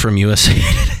being from USA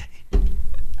Today.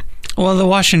 Well, the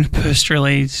Washington Post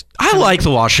really... I like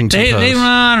the Washington Post.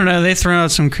 I don't know. They throw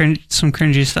out some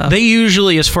cringy stuff. They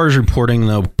usually, as far as reporting,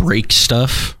 though, break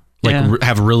stuff.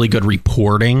 Have really good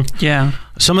reporting. Yeah.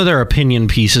 Some of their opinion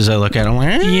pieces I look at, I'm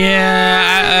like,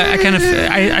 yeah,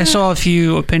 I saw a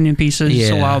few opinion pieces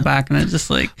a while back, and it's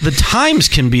just like... The Times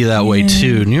can be that way,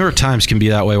 too. New York Times can be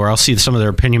that way, where I'll see some of their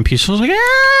opinion pieces, I was like,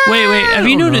 Wait, have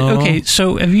you noticed... Okay,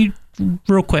 so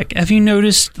real quick, have you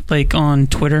noticed, like, on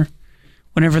Twitter,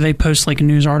 whenever they post, like, a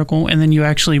news article, and then you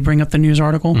actually bring up the news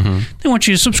article, they want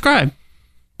you to subscribe.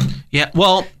 Yeah,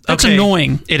 well... That's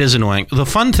annoying. It is annoying. The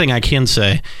fun thing I can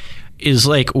say is,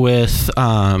 like, with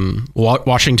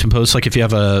Washington Post, like, if you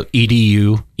have a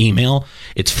EDU email,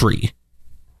 it's free,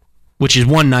 which is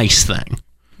one nice thing.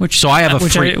 So I have a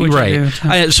free...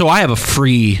 Right. So I have a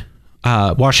free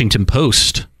Washington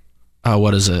Post,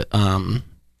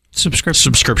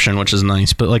 subscription, which is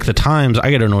nice. But, like, the Times,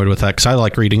 I get annoyed with that because I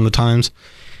like reading the Times.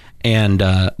 And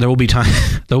there will be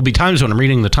times when I'm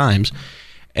reading the Times,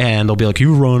 and they'll be like,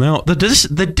 "You run out." The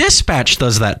Dispatch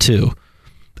does that too,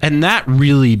 and that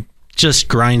really just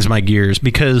grinds my gears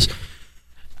because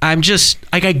I'm just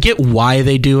like, I get why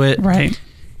they do it, Right.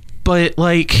 but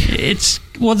like,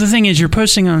 the thing is, you're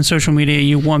posting on social media.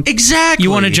 You want exactly,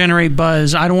 you want to generate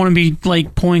buzz. I don't want to be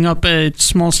like pulling up a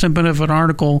small snippet of an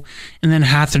article and then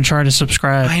have to try to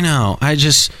subscribe. I know.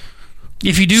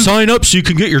 If you do sign up so you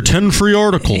can get your 10 free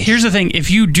articles. Here's the thing: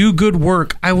 if you do good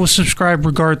work, I will subscribe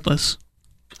regardless.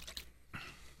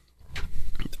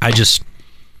 I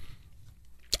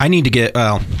need to get.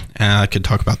 Well, I could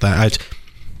talk about that.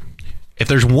 If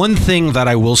there's one thing that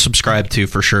I will subscribe to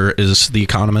for sure is The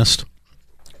Economist,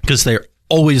 because they're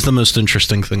always the most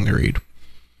interesting thing to read.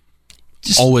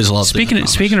 Always love.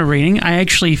 Speaking of reading, I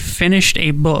actually finished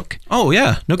a book. Oh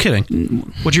yeah, no kidding.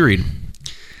 What'd you read?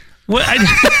 What?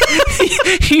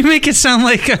 You make it sound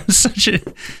like I'm such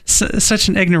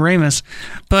an ignoramus,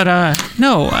 but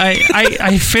no,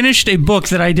 I finished a book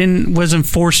that I wasn't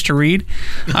forced to read,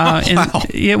 Wow.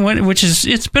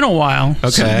 It's been a while,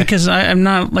 okay, because I'm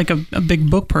not like a big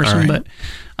book person, right.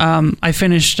 but I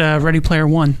finished Ready Player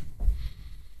One,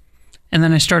 and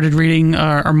then I started reading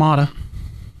Armada.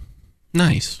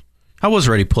 Nice. How was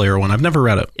Ready Player One? I've never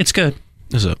read it. It's good.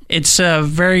 Is it? It's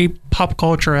very pop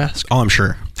culture-esque. Oh, I'm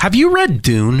sure. Have you read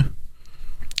Dune?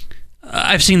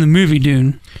 I've seen the movie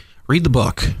Dune. Read the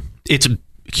book. It's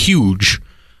huge,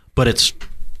 but it's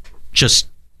just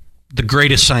the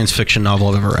greatest science fiction novel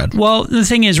I've ever read. Well, the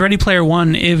thing is, Ready Player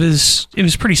One, it was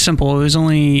pretty simple. It was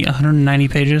only 190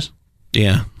 pages.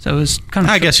 Yeah. So it was kind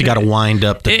of. I guess you got to wind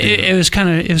up the. It was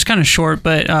kind of short,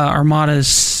 but Armada is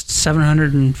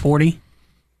 740.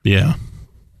 Yeah.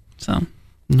 So.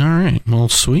 All right. Well,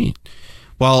 sweet.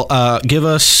 Well, give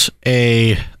us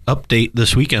a update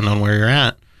this weekend on where you're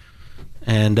at,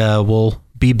 and we'll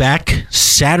be back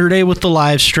Saturday with the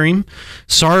live stream.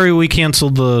 Sorry we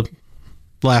canceled the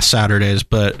last Saturdays,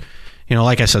 but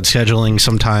like I said, scheduling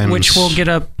sometimes. Which will get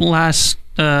up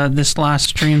this last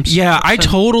stream. Yeah, I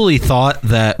totally thought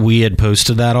that we had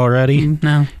posted that already.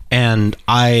 No. And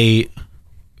I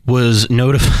was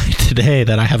notified today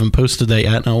that I haven't posted that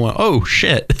yet, and I went, "Oh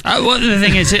shit!" Well, the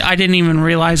thing is, I didn't even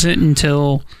realize it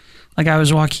until, like, I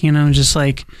was walking in and I was just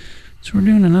like, "So we're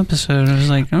doing an episode." I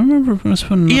was like, "I remember I was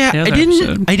putting up the other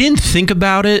episode." I didn't think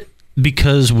about it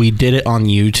because we did it on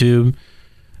YouTube,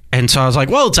 and so I was like,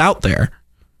 "Well, it's out there,"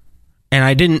 and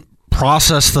I didn't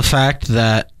process the fact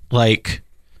that like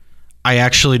I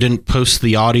actually didn't post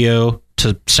the audio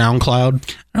to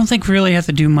SoundCloud. I don't think we really have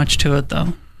to do much to it,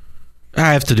 though.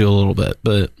 I have to do a little bit,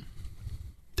 but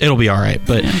it'll be all right.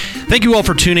 But thank you all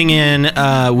for tuning in.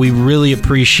 We really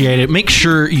appreciate it. Make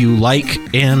sure you like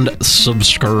and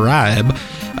subscribe,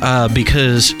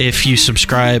 because if you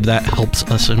subscribe, that helps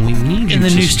us, and we need you And the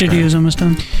to new subscribe. studio's almost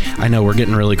done. I know, we're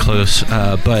getting really close.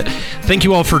 But thank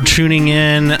you all for tuning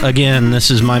in. Again, this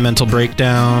is My Mental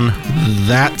Breakdown.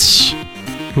 That's...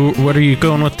 What are you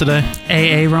going with today?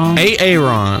 AA Ron. AA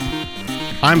Ron.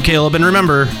 I'm Caleb, and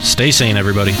remember, stay sane,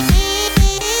 everybody.